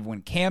timeline of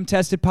when Cam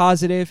tested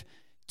positive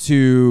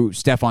to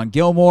Stephon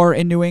Gilmore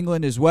in New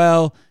England as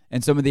well,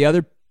 and some of the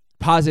other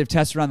positive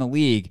tests around the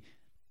league,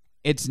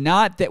 it's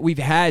not that we've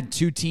had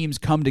 2 teams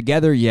come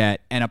together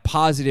yet and a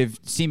positive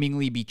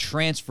seemingly be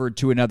transferred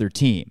to another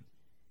team.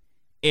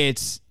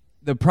 It's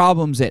the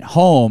problems at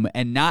home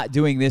and not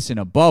doing this in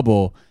a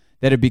bubble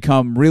that have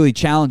become really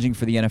challenging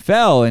for the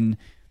NFL. And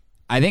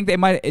I think they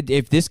might,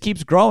 if this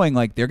keeps growing,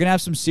 like they're going to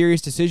have some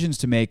serious decisions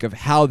to make of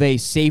how they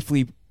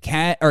safely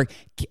can, or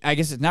I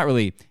guess it's not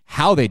really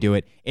how they do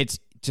it. It's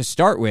to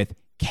start with,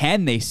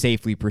 can they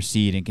safely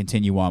proceed and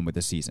continue on with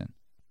the season?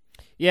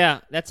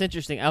 Yeah, that's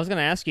interesting. I was going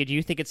to ask you, do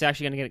you think it's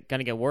actually going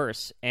to get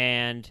worse?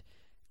 And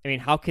I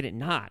mean, how could it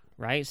not,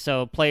 right?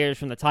 So players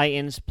from the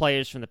Titans,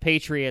 players from the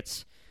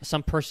Patriots,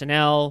 some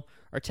personnel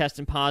are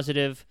testing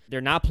positive. They're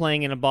not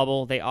playing in a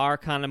bubble. They are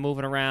kind of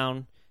moving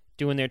around,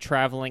 doing their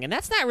traveling. And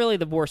that's not really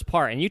the worst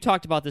part. And you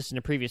talked about this in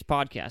a previous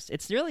podcast.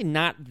 It's really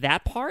not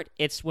that part.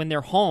 It's when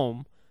they're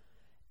home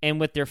and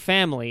with their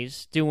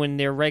families doing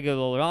their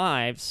regular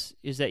lives,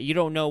 is that you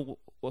don't know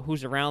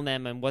who's around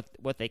them and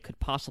what they could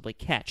possibly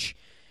catch.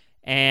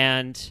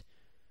 And,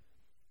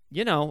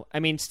 you know, I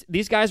mean,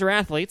 these guys are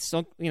athletes,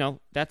 so, you know,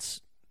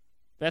 that's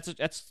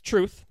the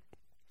truth.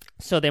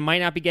 So they might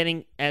not be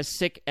getting as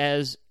sick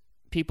as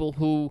people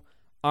who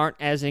aren't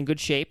as in good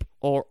shape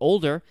or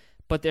older,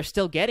 but they're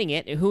still getting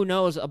it. And who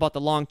knows about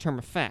the long-term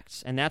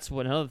effects? And that's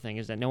what another thing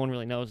is, that no one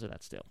really knows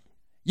that still.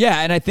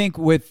 Yeah, and I think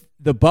with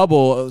the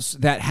bubbles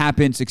that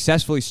happened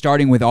successfully,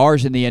 starting with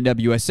ours in the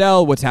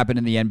NWSL, what's happened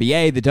in the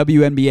NBA, the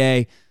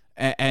WNBA,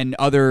 and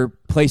other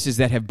places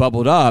that have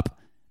bubbled up,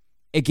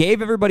 it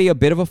gave everybody a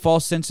bit of a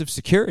false sense of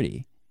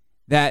security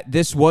that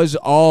this was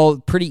all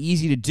pretty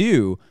easy to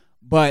do,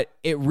 but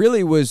it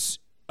really was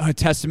a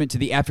testament to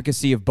the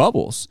efficacy of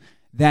bubbles,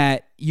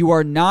 that you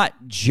are not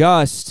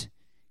just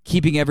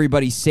keeping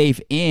everybody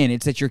safe in,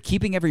 it's that you're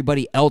keeping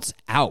everybody else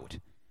out.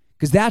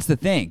 Because that's the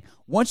thing.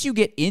 Once you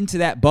get into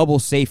that bubble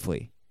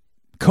safely,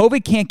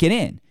 COVID can't get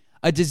in.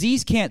 A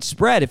disease can't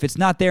spread if it's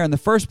not there in the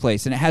first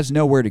place and it has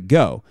nowhere to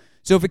go.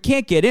 So if it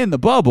can't get in the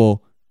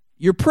bubble,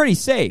 you're pretty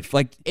safe.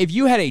 Like if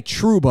you had a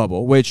true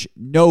bubble, which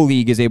no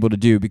league is able to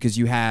do because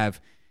you have,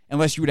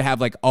 unless you were to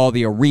have like all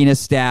the arena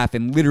staff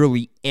and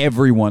literally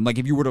everyone, like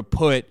if you were to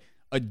put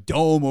a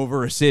dome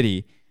over a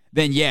city,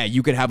 then yeah,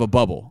 you could have a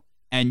bubble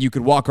and you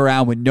could walk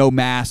around with no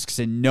masks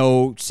and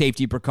no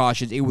safety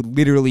precautions. It would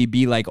literally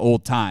be like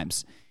old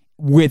times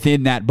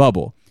within that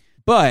bubble.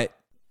 But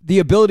the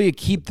ability to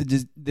keep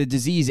the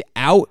disease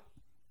out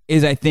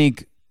is, I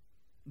think,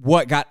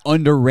 what got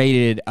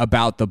underrated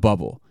about the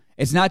bubble.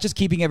 It's not just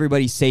keeping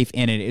everybody safe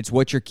in it, it's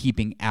what you're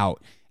keeping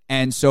out.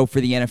 And so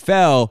for the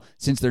NFL,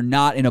 since they're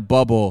not in a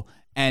bubble,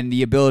 and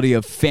the ability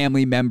of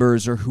family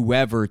members or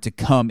whoever to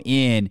come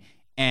in,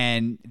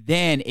 and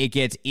then it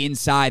gets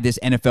inside this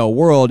NFL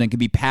world and can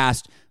be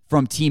passed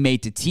from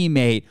teammate to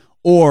teammate,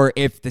 or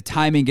if the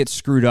timing gets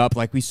screwed up,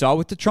 like we saw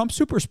with the Trump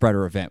Super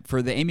Spreader event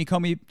for the Amy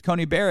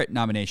Coney Barrett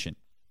nomination.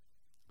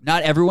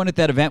 Not everyone at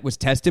that event was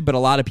tested, but a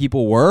lot of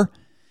people were.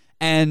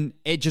 And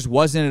it just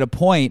wasn't at a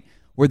point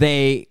where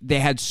they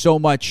had so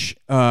much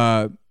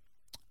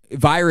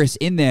virus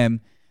in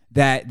them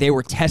that they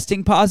were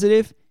testing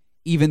positive,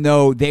 even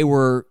though they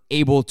were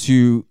able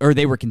to, or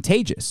they were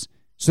contagious.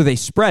 So they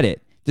spread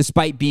it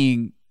despite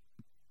being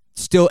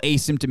still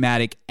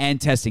asymptomatic and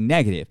testing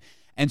negative.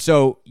 And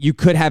so you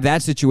could have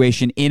that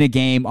situation in a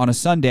game on a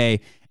Sunday,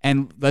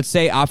 and let's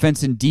say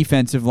offense and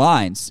defensive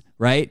lines,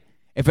 right?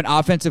 If an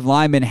offensive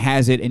lineman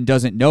has it and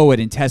doesn't know it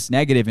and tests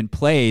negative and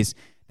plays,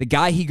 the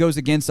guy he goes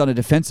against on a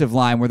defensive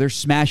line where they're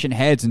smashing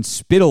heads and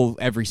spittle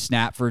every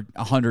snap for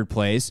 100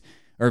 plays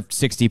or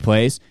 60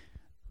 plays,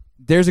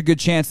 there's a good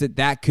chance that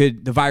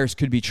the virus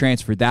could be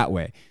transferred that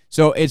way.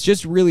 So it's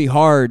just really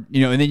hard,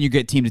 and then you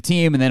get team to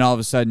team, and then all of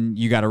a sudden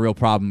you got a real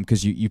problem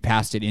because you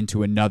passed it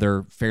into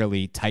another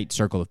fairly tight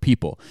circle of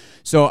people.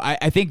 So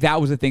I think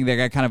that was the thing that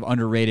got kind of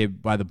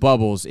underrated by the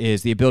bubbles,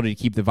 is the ability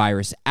to keep the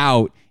virus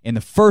out in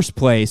the first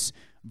place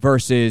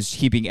versus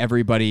keeping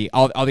everybody,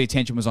 all the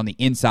attention was on the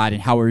inside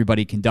and how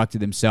everybody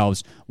conducted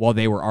themselves while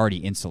they were already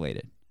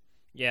insulated.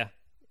 Yeah,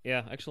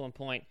 excellent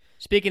point.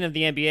 Speaking of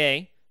the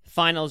NBA,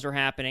 finals are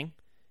happening.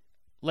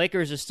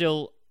 Lakers are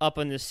still up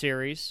in this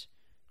series.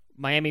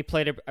 Miami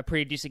played a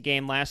pretty decent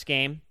game last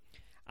game.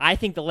 I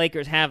think the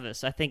Lakers have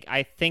this. I think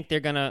they're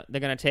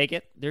gonna take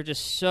it. They're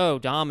just so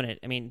dominant.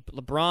 I mean,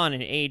 LeBron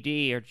and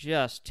AD are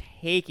just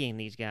taking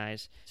these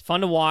guys. It's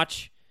fun to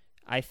watch.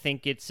 I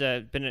think it's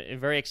been a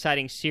very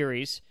exciting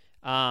series.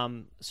 So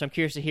I'm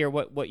curious to hear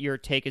what your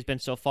take has been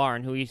so far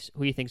and who you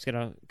think is going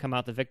to come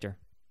out the victor.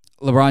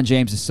 LeBron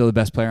James is still the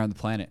best player on the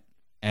planet.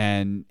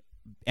 And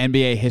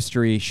NBA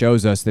history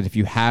shows us that if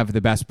you have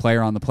the best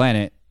player on the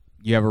planet,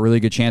 you have a really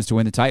good chance to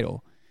win the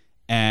title.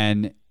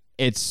 And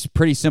it's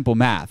pretty simple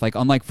math. Like,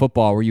 unlike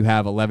football where you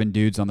have 11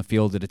 dudes on the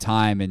field at a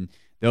time and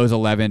those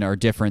 11 are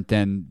different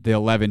than the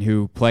 11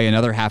 who play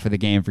another half of the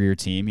game for your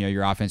team,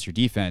 your offense, your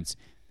defense,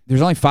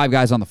 there's only 5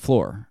 guys on the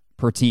floor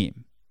per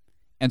team.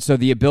 And so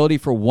the ability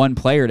for one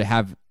player to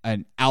have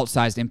an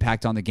outsized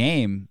impact on the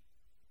game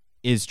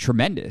is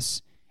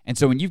tremendous. And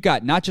so when you've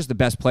got not just the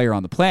best player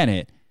on the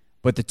planet,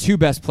 but the 2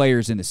 best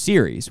players in the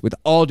series, with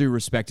all due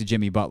respect to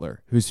Jimmy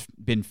Butler, who's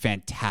been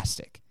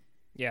fantastic.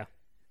 Yeah.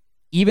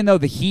 Even though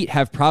the Heat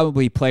have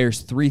probably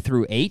players 3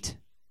 through 8,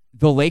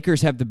 the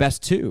Lakers have the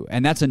best 2,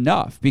 and that's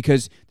enough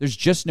because there's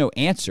just no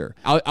answer.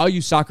 I'll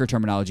use soccer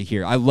terminology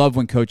here. I love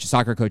when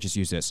soccer coaches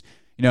use this.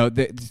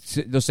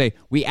 they'll say,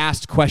 we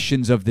asked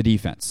questions of the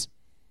defense.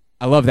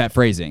 I love that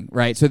phrasing,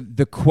 right? So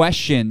the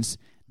questions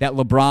that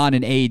LeBron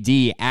and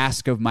AD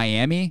ask of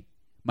Miami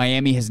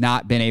has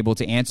not been able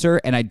to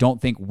answer, and I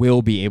don't think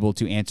will be able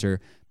to answer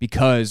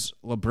because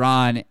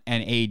LeBron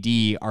and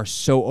AD are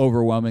so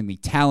overwhelmingly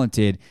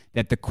talented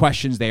that the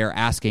questions they are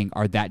asking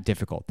are that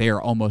difficult. They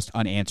are almost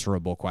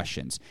unanswerable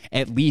questions.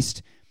 At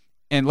least,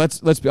 and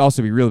let's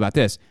also be real about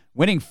this,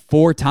 winning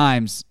 4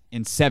 times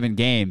in 7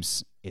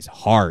 games is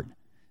hard.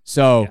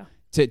 So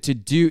to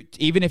do,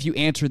 even if you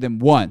answer them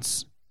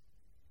once,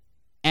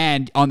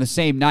 and on the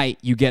same night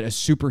you get a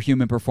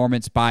superhuman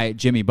performance by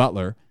Jimmy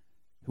Butler,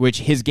 which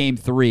his game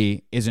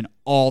 3 is an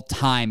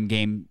all-time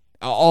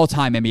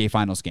NBA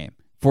Finals game.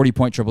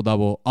 40-point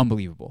triple-double,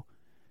 unbelievable.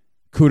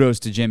 Kudos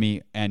to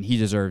Jimmy, and he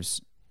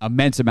deserves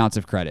immense amounts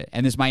of credit.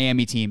 And this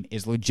Miami team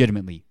is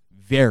legitimately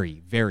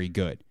very, very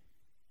good.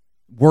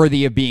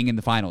 Worthy of being in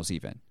the finals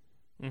even.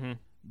 Mm-hmm.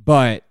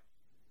 But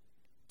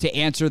to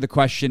answer the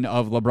question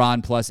of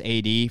LeBron plus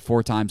AD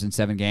 4 times in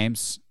 7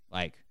 games,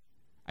 I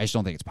just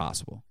don't think it's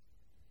possible.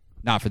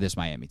 Not for this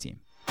Miami team.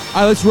 All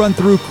right, let's run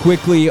through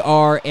quickly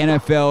our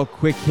NFL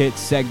Quick Hit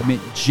segment.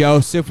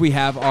 Joseph, we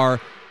have our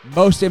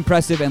most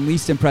impressive and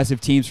least impressive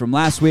teams from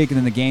last week, and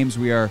then the games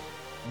we are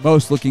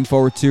most looking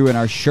forward to and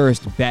our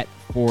surest bet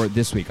for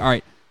this week. All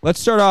right, let's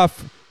start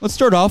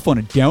off on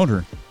a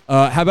downer.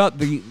 How about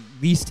the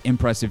least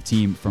impressive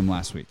team from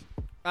last week?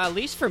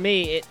 Least for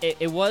me,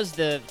 it was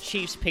the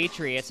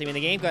Chiefs-Patriots. I mean,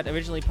 the game got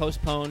originally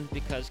postponed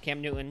because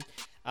Cam Newton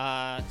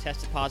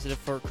tested positive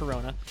for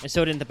corona, and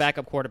so did the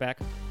backup quarterback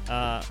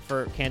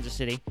for Kansas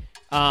City.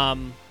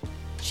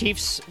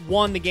 Chiefs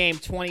won the game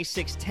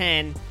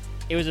 26-10.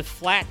 It was a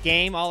flat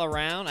game all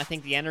around. I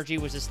think the energy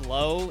was just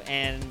low,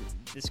 and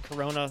this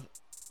corona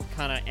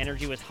kind of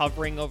energy was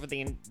hovering over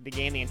the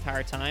game the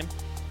entire time.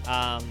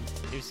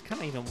 It was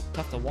kind of even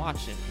tough to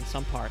watch in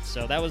some parts,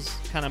 so that was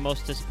kind of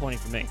most disappointing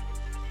for me.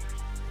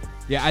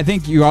 Yeah, I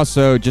think you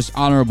also just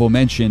honorable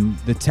mention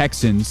the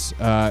Texans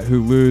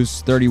who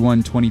lose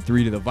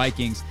 31-23 to the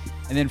Vikings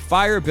and then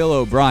fire Bill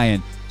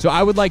O'Brien. So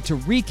I would like to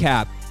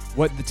recap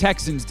what the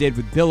Texans did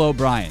with Bill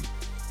O'Brien.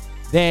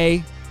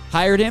 They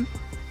hired him,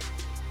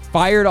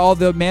 fired all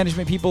the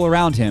management people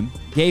around him,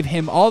 gave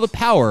him all the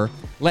power,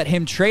 let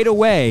him trade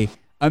away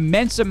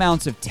immense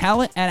amounts of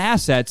talent and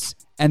assets,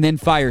 and then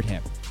fired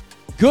him.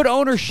 Good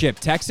ownership,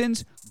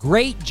 Texans.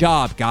 Great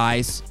job,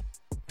 guys.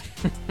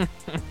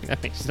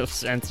 That makes no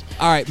sense.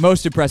 All right,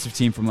 most impressive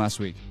team from last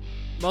week.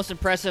 Most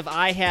impressive,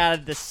 I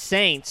had the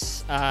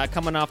Saints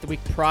coming off the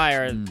week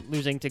prior,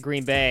 losing to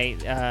Green Bay.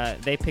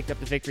 They picked up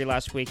the victory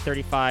last week,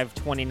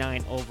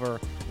 35-29 over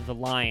the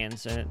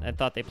Lions, and I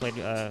thought they played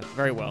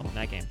very well in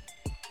that game.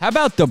 How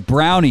about the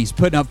Brownies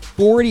putting up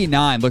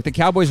 49? Look, the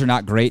Cowboys are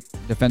not great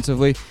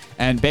defensively,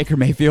 and Baker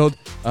Mayfield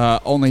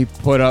only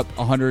put up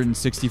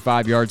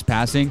 165 yards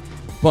passing,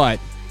 but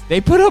they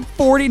put up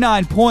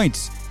 49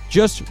 points.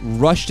 Just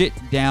rushed it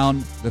down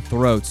the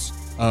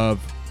throats of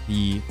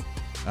the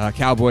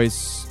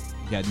Cowboys.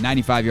 You got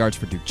 95 yards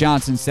for Duke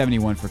Johnson,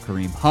 71 for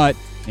Kareem Hunt.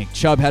 Nick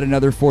Chubb had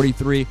another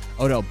 43.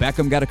 Odell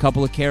Beckham got a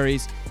couple of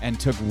carries and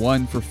took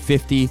 1 for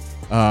 50.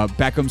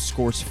 Beckham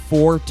scores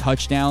 4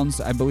 touchdowns,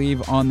 I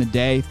believe, on the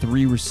day.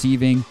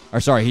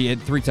 He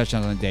had 3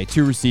 touchdowns on the day,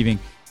 2 receiving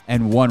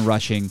and 1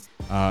 rushing.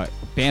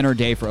 Banner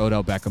day for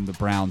Odell Beckham. The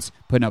Browns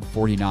putting up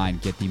 49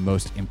 get the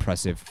most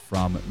impressive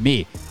from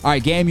me. All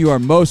right, game you are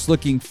most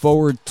looking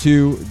forward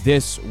to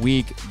this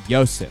week,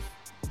 Yosef.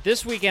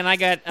 This weekend, I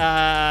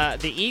got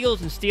the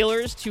Eagles and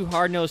Steelers, 2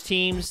 hard-nosed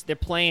teams. They're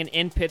playing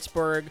in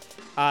Pittsburgh.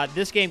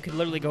 This game could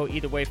literally go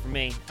either way for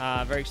me.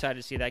 Very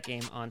excited to see that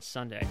game on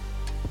Sunday.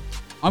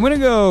 I'm going to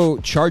go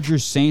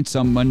Chargers-Saints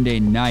on Monday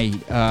night.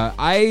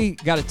 I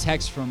got a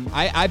text from...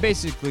 I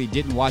basically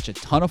didn't watch a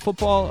ton of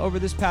football over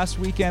this past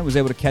weekend. Was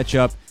able to catch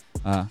up.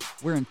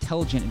 We're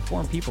intelligent,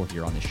 informed people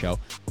here on the show.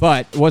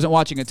 But wasn't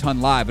watching a ton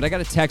live. But I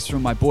got a text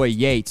from my boy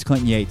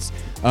Clinton Yates,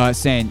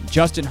 saying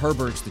Justin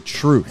Herbert's the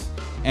truth.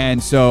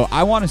 And so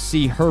I want to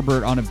see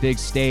Herbert on a big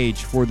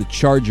stage for the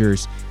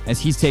Chargers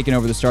as he's taken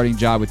over the starting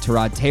job with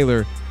Tyrod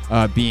Taylor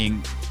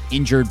being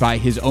injured by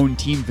his own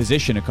team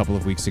physician a couple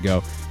of weeks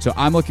ago. So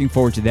I'm looking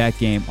forward to that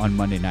game on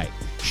Monday night.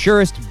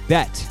 Surest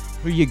bet.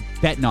 Who are you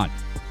betting on?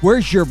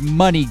 Where's your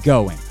money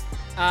going?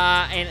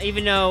 And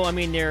even though,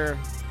 they're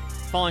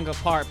falling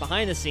apart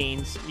behind the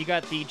scenes, you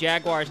got the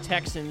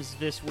Jaguars-Texans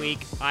this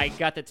week. I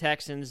got the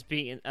Texans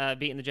beating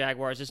the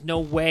Jaguars. There's no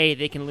way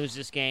they can lose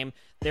this game.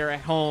 They're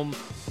at home.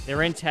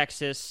 They're in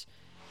Texas.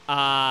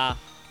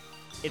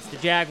 It's the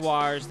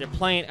Jaguars. They're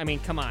playing.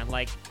 Come on.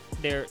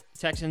 Their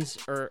Texans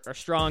are a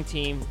strong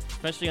team,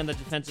 especially on the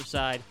defensive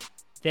side.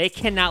 They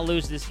cannot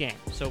lose this game.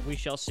 So we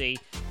shall see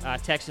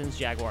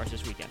Texans-Jaguars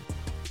this weekend.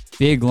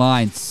 Big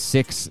line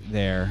 6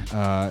 there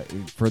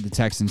for the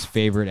Texans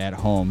favorite at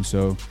home.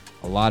 So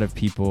a lot of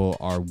people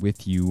are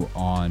with you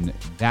on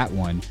that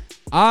one.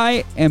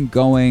 I am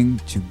going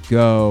to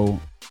go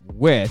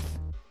with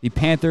the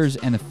Panthers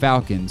and the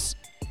Falcons.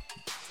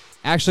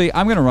 Actually,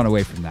 I'm going to run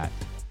away from that.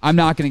 I'm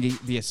not going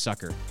to be a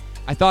sucker.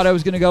 I thought I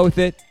was going to go with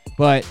it,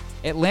 but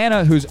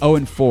Atlanta, who's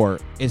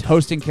 0-4, is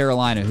hosting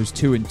Carolina, who's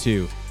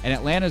 2-2, and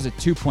Atlanta's a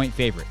 2-point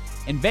favorite.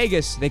 In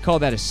Vegas, they call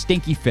that a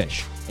stinky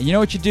fish. And you know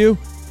what you do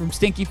from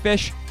stinky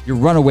fish? You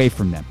run away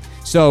from them.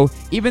 So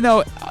even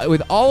though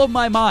with all of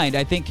my mind,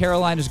 I think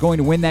Carolina's going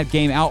to win that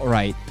game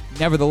outright,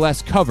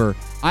 nevertheless cover,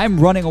 I'm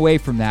running away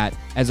from that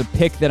as a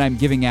pick that I'm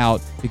giving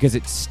out because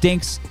it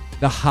stinks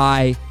the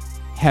high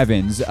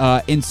heavens.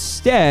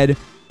 Instead,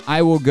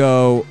 I will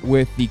go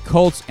with the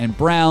Colts and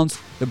Browns.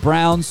 The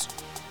Browns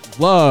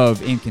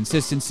love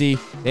inconsistency.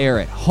 They are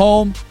at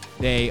home.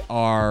 They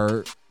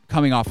are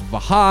coming off of a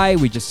high.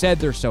 We just said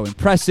they're so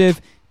impressive.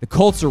 The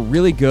Colts are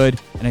really good,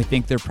 and I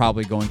think they're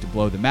probably going to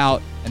blow them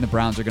out, and the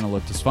Browns are going to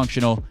look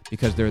dysfunctional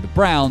because they're the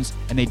Browns,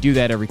 and they do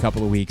that every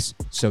couple of weeks,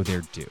 so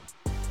they're due.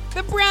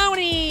 The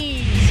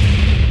Brownies!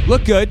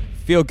 Look good,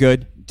 feel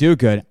good, do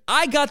good.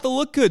 I got the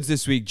look goods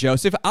this week,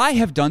 Joseph. I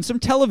have done some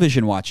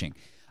television watching.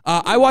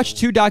 I watched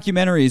 2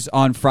 documentaries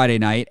on Friday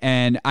night,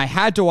 and I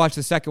had to watch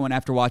the second one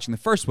after watching the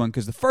first one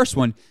because the first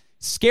one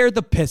scared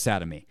the piss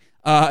out of me.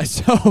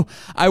 So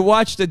I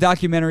watched a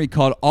documentary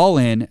called All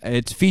In.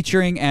 It's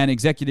featuring and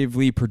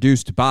executively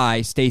produced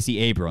by Stacey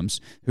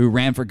Abrams, who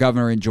ran for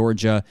governor in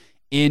Georgia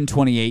in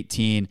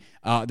 2018.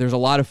 There's a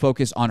lot of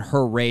focus on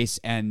her race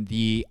and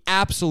the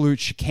absolute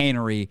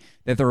chicanery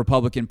that the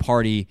Republican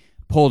Party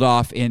pulled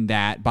off in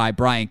that by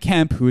Brian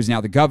Kemp, who is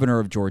now the governor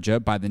of Georgia,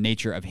 by the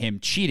nature of him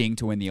cheating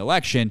to win the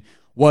election,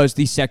 was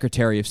the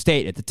Secretary of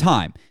State at the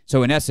time.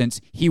 So in essence,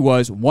 he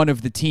was one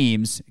of the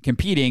teams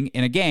competing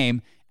in a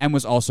game and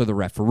was also the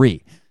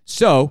referee.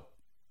 So,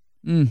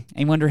 I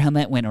wonder how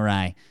that went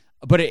awry.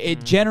 But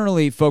it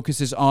generally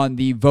focuses on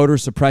the voter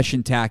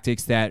suppression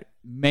tactics that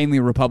mainly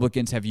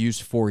Republicans have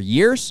used for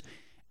years,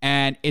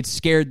 and it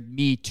scared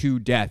me to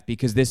death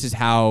because this is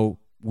how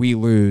we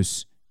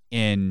lose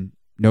in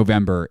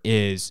November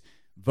is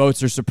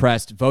votes are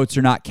suppressed, votes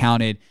are not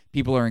counted,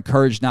 people are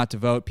encouraged not to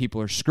vote, people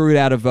are screwed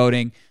out of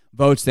voting,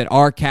 votes that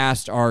are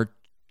cast are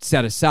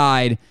set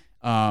aside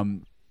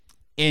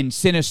in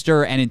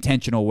sinister and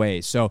intentional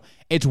ways. So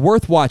it's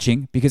worth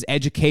watching because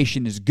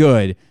education is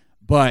good,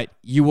 but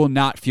you will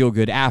not feel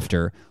good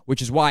after,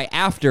 which is why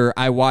after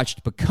I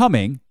watched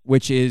Becoming,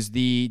 which is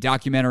the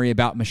documentary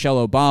about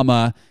Michelle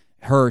Obama,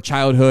 her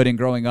childhood and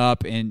growing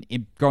up and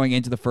growing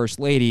into the First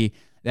Lady,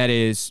 that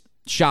is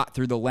shot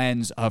through the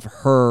lens of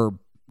her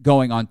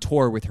going on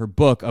tour with her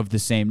book of the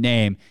same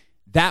name.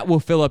 That will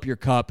fill up your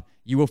cup.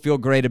 You will feel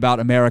great about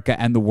America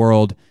and the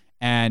world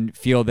and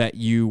feel that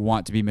you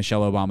want to be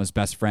Michelle Obama's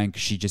best friend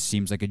because she just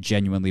seems like a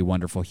genuinely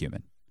wonderful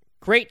human.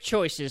 Great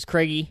choices,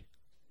 Craigie.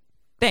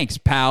 Thanks,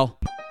 pal.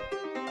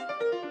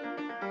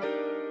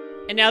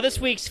 And now this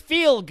week's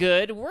Feel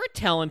Good, we're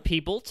telling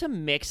people to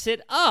mix it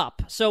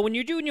up. So when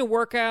you're doing your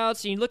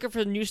workouts and you're looking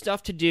for new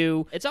stuff to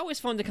do, it's always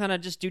fun to kind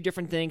of just do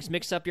different things,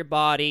 mix up your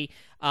body,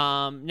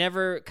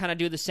 never kind of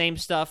do the same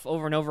stuff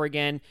over and over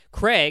again.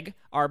 Craig,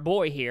 our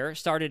boy here,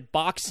 started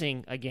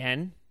boxing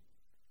again,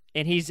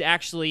 and he's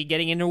actually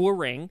getting into a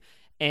ring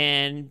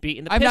and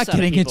beating the piss out of people. I'm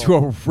not getting into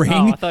a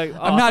ring.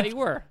 I thought you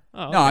were.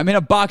 No, I'm in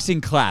a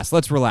boxing class.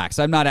 Let's relax.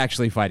 I'm not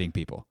actually fighting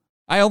people.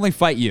 I only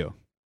fight you,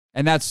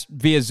 and that's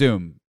via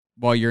Zoom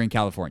while you're in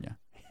California.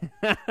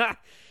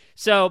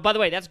 So, by the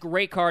way, that's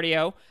great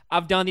cardio.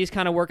 I've done these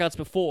kind of workouts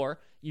before.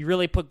 You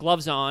really put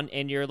gloves on,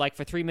 and you're like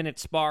for 3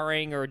 minutes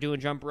sparring or doing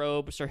jump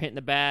ropes or hitting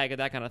the bag or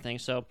that kind of thing.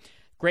 So,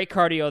 great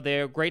cardio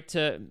there. Great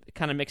to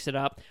kind of mix it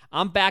up.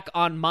 I'm back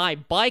on my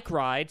bike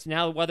rides.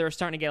 Now the weather is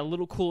starting to get a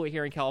little cooler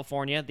here in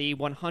California. The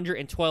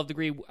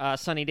 112-degree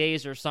sunny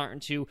days are starting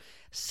to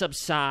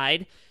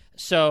subside.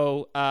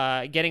 So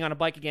getting on a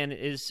bike again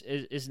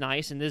is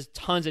nice, and there's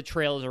tons of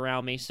trails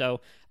around me.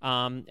 So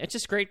it's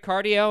just great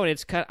cardio,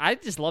 and I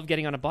just love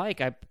getting on a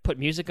bike. I put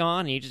music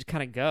on, and you just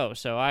kind of go.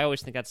 So I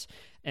always think that's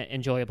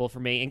enjoyable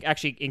for me. And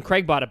actually,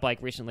 Craig bought a bike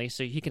recently,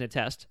 so he can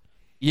attest.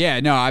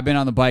 Yeah, no, I've been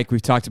on the bike.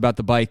 We've talked about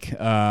the bike.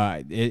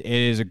 It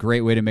is a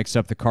great way to mix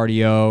up the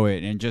cardio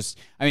and just,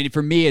 I mean,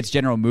 for me, it's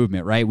general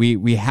movement, right?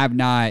 We have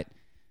not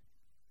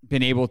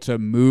been able to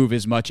move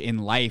as much in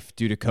life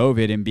due to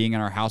COVID and being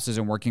in our houses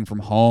and working from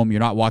home.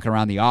 You're not walking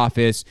around the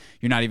office.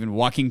 You're not even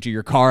walking to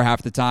your car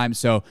half the time.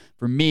 So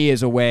for me,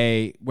 as a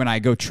way, when I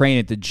go train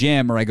at the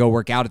gym or I go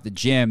work out at the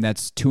gym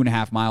that's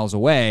 2.5 miles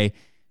away,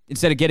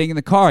 instead of getting in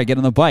the car, I get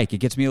on the bike. It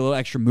gets me a little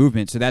extra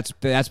movement. So that's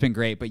been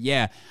great. But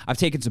yeah, I've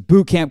taken some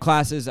boot camp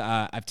classes.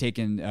 I've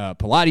taken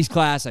Pilates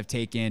class. I've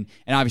taken,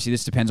 and obviously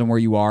this depends on where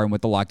you are and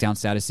what the lockdown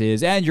status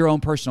is and your own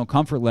personal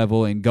comfort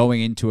level in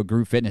going into a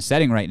group fitness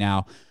setting right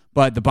now.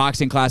 But the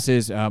boxing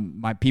classes,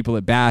 my people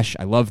at Bash,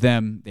 I love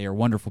them. They are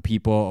wonderful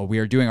people. We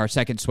are doing our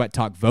second Sweat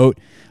Talk vote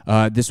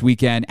this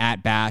weekend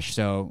at Bash.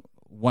 So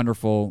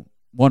wonderful,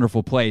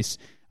 wonderful place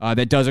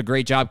that does a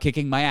great job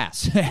kicking my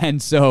ass.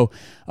 And so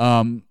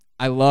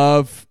I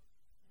love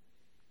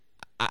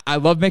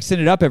mixing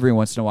it up every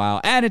once in a while,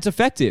 and it's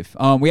effective.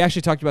 We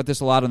actually talked about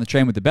this a lot on the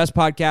Train with the Best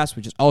podcast,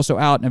 which is also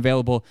out and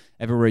available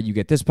everywhere you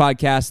get this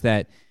podcast,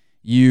 that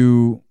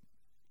you're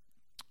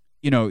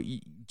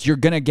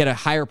going to get a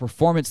higher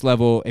performance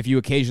level if you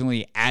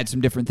occasionally add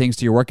some different things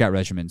to your workout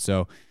regimen.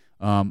 So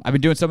I've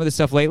been doing some of this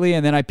stuff lately,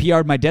 and then I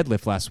PR'd my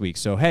deadlift last week.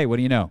 So, hey, what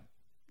do you know?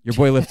 Your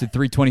boy lifted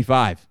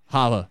 325.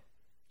 Holla.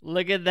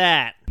 Look at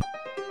that.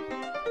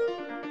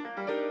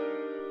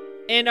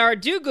 And our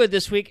do-good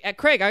this week,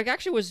 Craig, I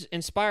actually was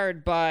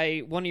inspired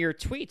by one of your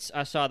tweets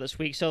I saw this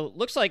week. So it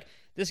looks like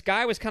this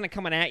guy was kind of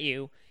coming at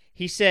you.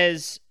 He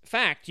says,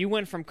 fact, you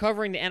went from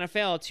covering the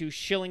NFL to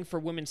shilling for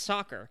women's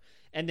soccer.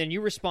 And then you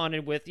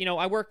responded with,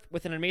 I work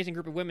with an amazing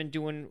group of women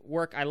doing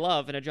work I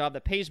love and a job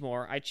that pays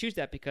more. I choose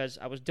that because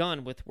I was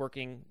done with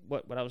working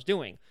what I was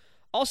doing.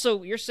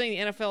 Also, you're saying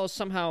the NFL is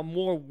somehow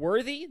more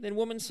worthy than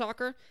women's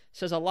soccer.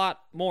 Says a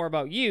lot more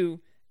about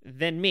you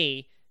than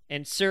me.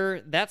 And,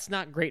 sir, that's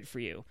not great for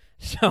you.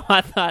 So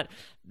I thought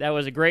that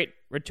was a great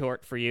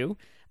retort for you.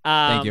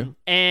 Thank you.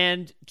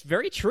 And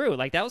very true.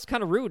 Like, that was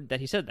kind of rude that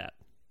he said that.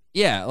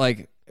 Yeah,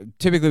 like,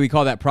 typically we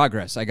call that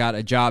progress. I got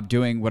a job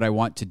doing what I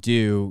want to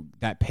do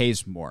that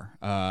pays more.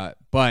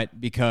 But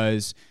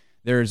because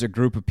there's a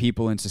group of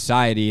people in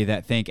society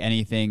that think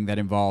anything that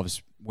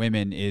involves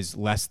women is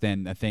less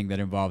than a thing that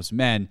involves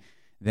men,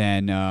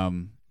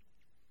 then,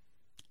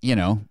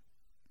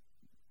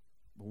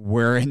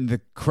 we're in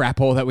the crap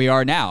hole that we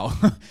are now.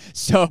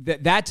 So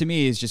that to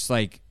me is just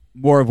like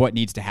more of what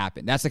needs to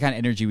happen. That's the kind of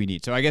energy we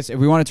need. So I guess if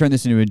we want to turn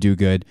this into a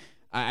do-good,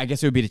 I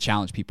guess it would be to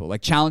challenge people.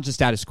 Like, challenge the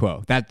status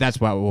quo. That's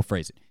why we'll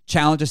phrase it.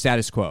 Challenge the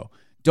status quo.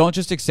 Don't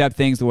just accept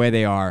things the way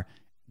they are.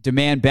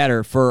 Demand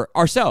better for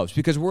ourselves,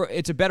 because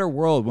it's a better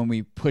world when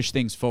we push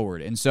things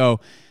forward. And so,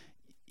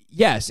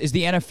 yes, is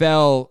the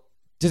NFL,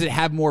 does it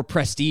have more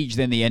prestige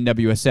than the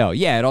NWSL?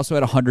 Yeah, it also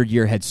had a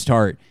 100-year head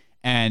start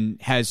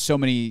and has so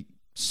many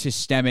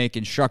systemic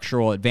and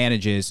structural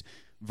advantages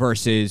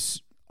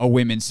versus a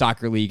women's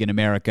soccer league in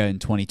America in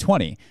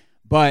 2020.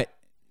 But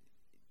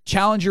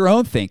challenge your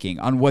own thinking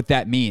on what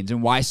that means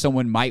and why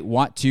someone might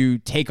want to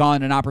take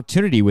on an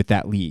opportunity with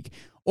that league.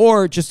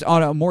 Or just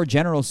on a more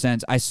general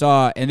sense, I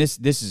saw, and this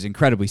is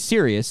incredibly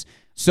serious,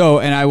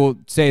 and I will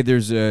say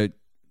there's a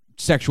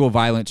sexual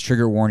violence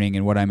trigger warning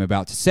in what I'm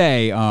about to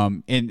say,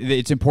 and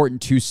it's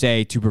important to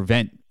say to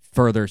prevent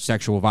further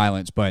sexual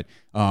violence, but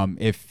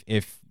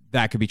if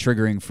that could be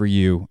triggering for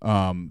you,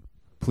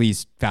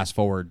 please fast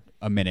forward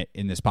a minute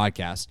in this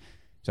podcast.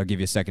 So I'll give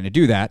you a second to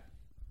do that.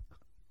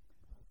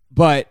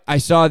 But I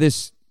saw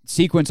this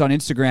sequence on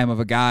Instagram of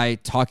a guy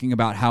talking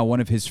about how one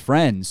of his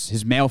friends,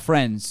 his male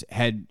friends,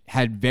 had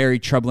very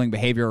troubling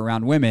behavior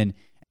around women,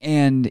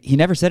 and he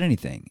never said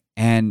anything.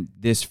 And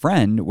this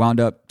friend wound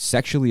up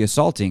sexually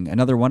assaulting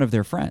another one of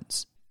their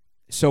friends.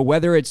 So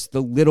whether it's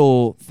the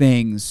little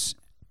things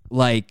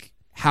like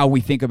how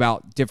we think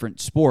about different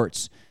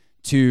sports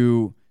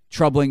to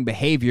troubling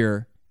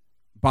behavior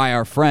by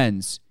our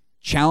friends,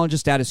 challenge the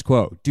status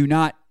quo. Do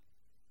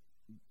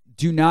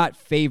not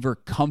favor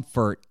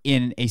comfort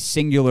in a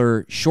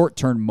singular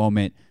short-term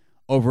moment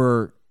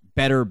over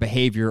better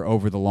behavior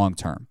over the long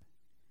term.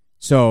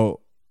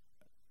 So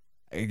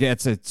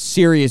that's a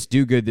serious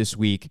do-good this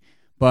week,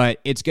 but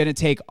it's going to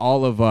take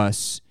all of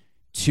us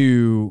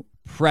to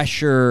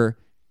pressure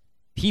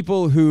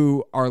people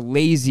who are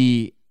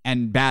lazy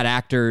and bad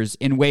actors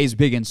in ways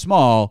big and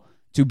small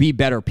to be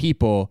better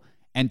people,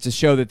 and to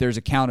show that there's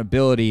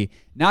accountability,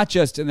 not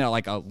just in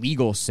a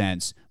legal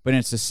sense, but in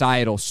a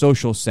societal,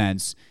 social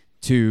sense,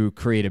 to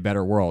create a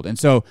better world. And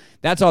so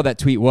that's all that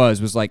tweet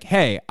was like,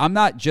 hey, I'm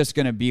not just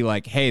going to be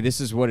like, hey,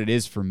 this is what it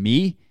is for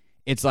me.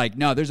 It's like,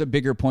 no, there's a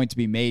bigger point to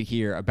be made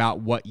here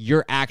about what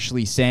you're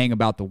actually saying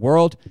about the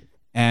world,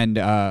 and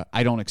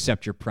I don't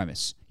accept your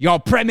premise. Your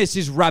premise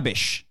is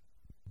rubbish.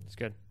 That's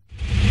good.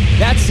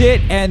 That's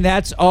it, and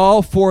that's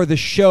all for the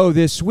show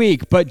this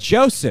week. But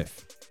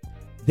Joseph,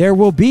 there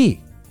will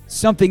be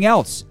something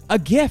else, a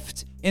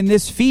gift in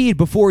this feed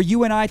before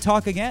you and I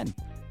talk again.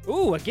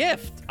 Ooh, a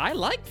gift. I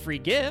like free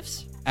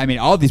gifts. I mean,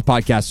 all of these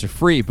podcasts are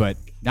free, but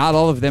not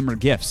all of them are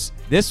gifts.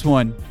 This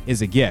one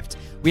is a gift.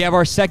 We have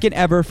our second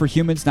ever For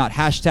Humans Not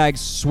Hashtag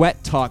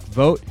Sweat Talk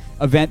Vote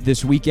event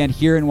this weekend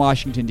here in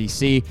Washington,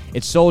 D.C.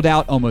 It's sold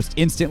out almost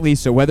instantly,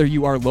 so whether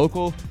you are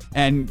local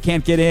and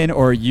can't get in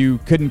or you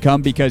couldn't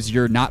come because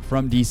you're not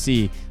from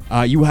D.C.,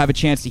 you will have a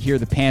chance to hear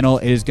the panel.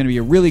 It is going to be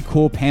a really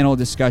cool panel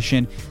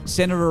discussion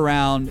centered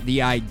around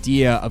the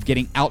idea of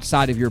getting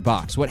outside of your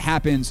box. What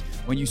happens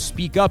when you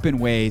speak up in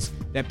ways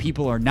that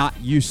people are not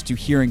used to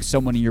hearing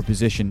someone in your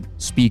position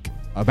speak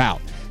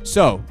about?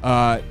 So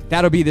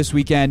that'll be this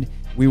weekend.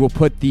 We will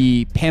put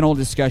the panel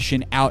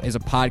discussion out as a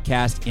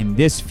podcast in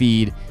this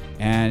feed,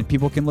 and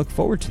people can look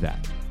forward to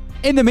that.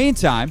 In the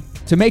meantime,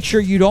 to make sure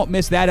you don't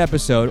miss that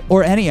episode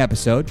or any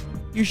episode,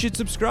 you should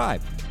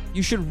subscribe.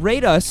 You should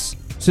rate us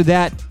so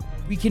that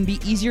we can be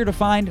easier to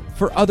find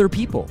for other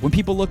people. When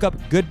people look up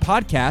good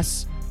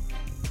podcasts,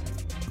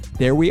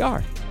 there we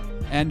are.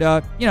 And,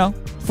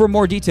 for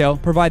more detail,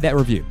 provide that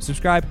review.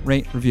 Subscribe,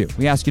 rate, review.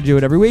 We ask you to do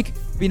it every week.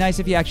 It'd be nice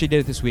if you actually did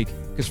it this week,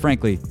 because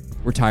frankly,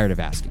 we're tired of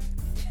asking.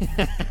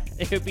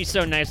 It would be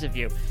so nice of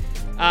you.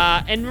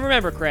 And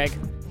remember, Craig,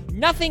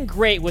 nothing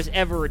great was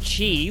ever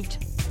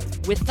achieved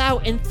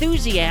without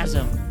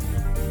enthusiasm.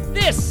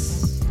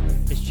 This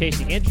is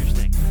Chasing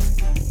Interesting.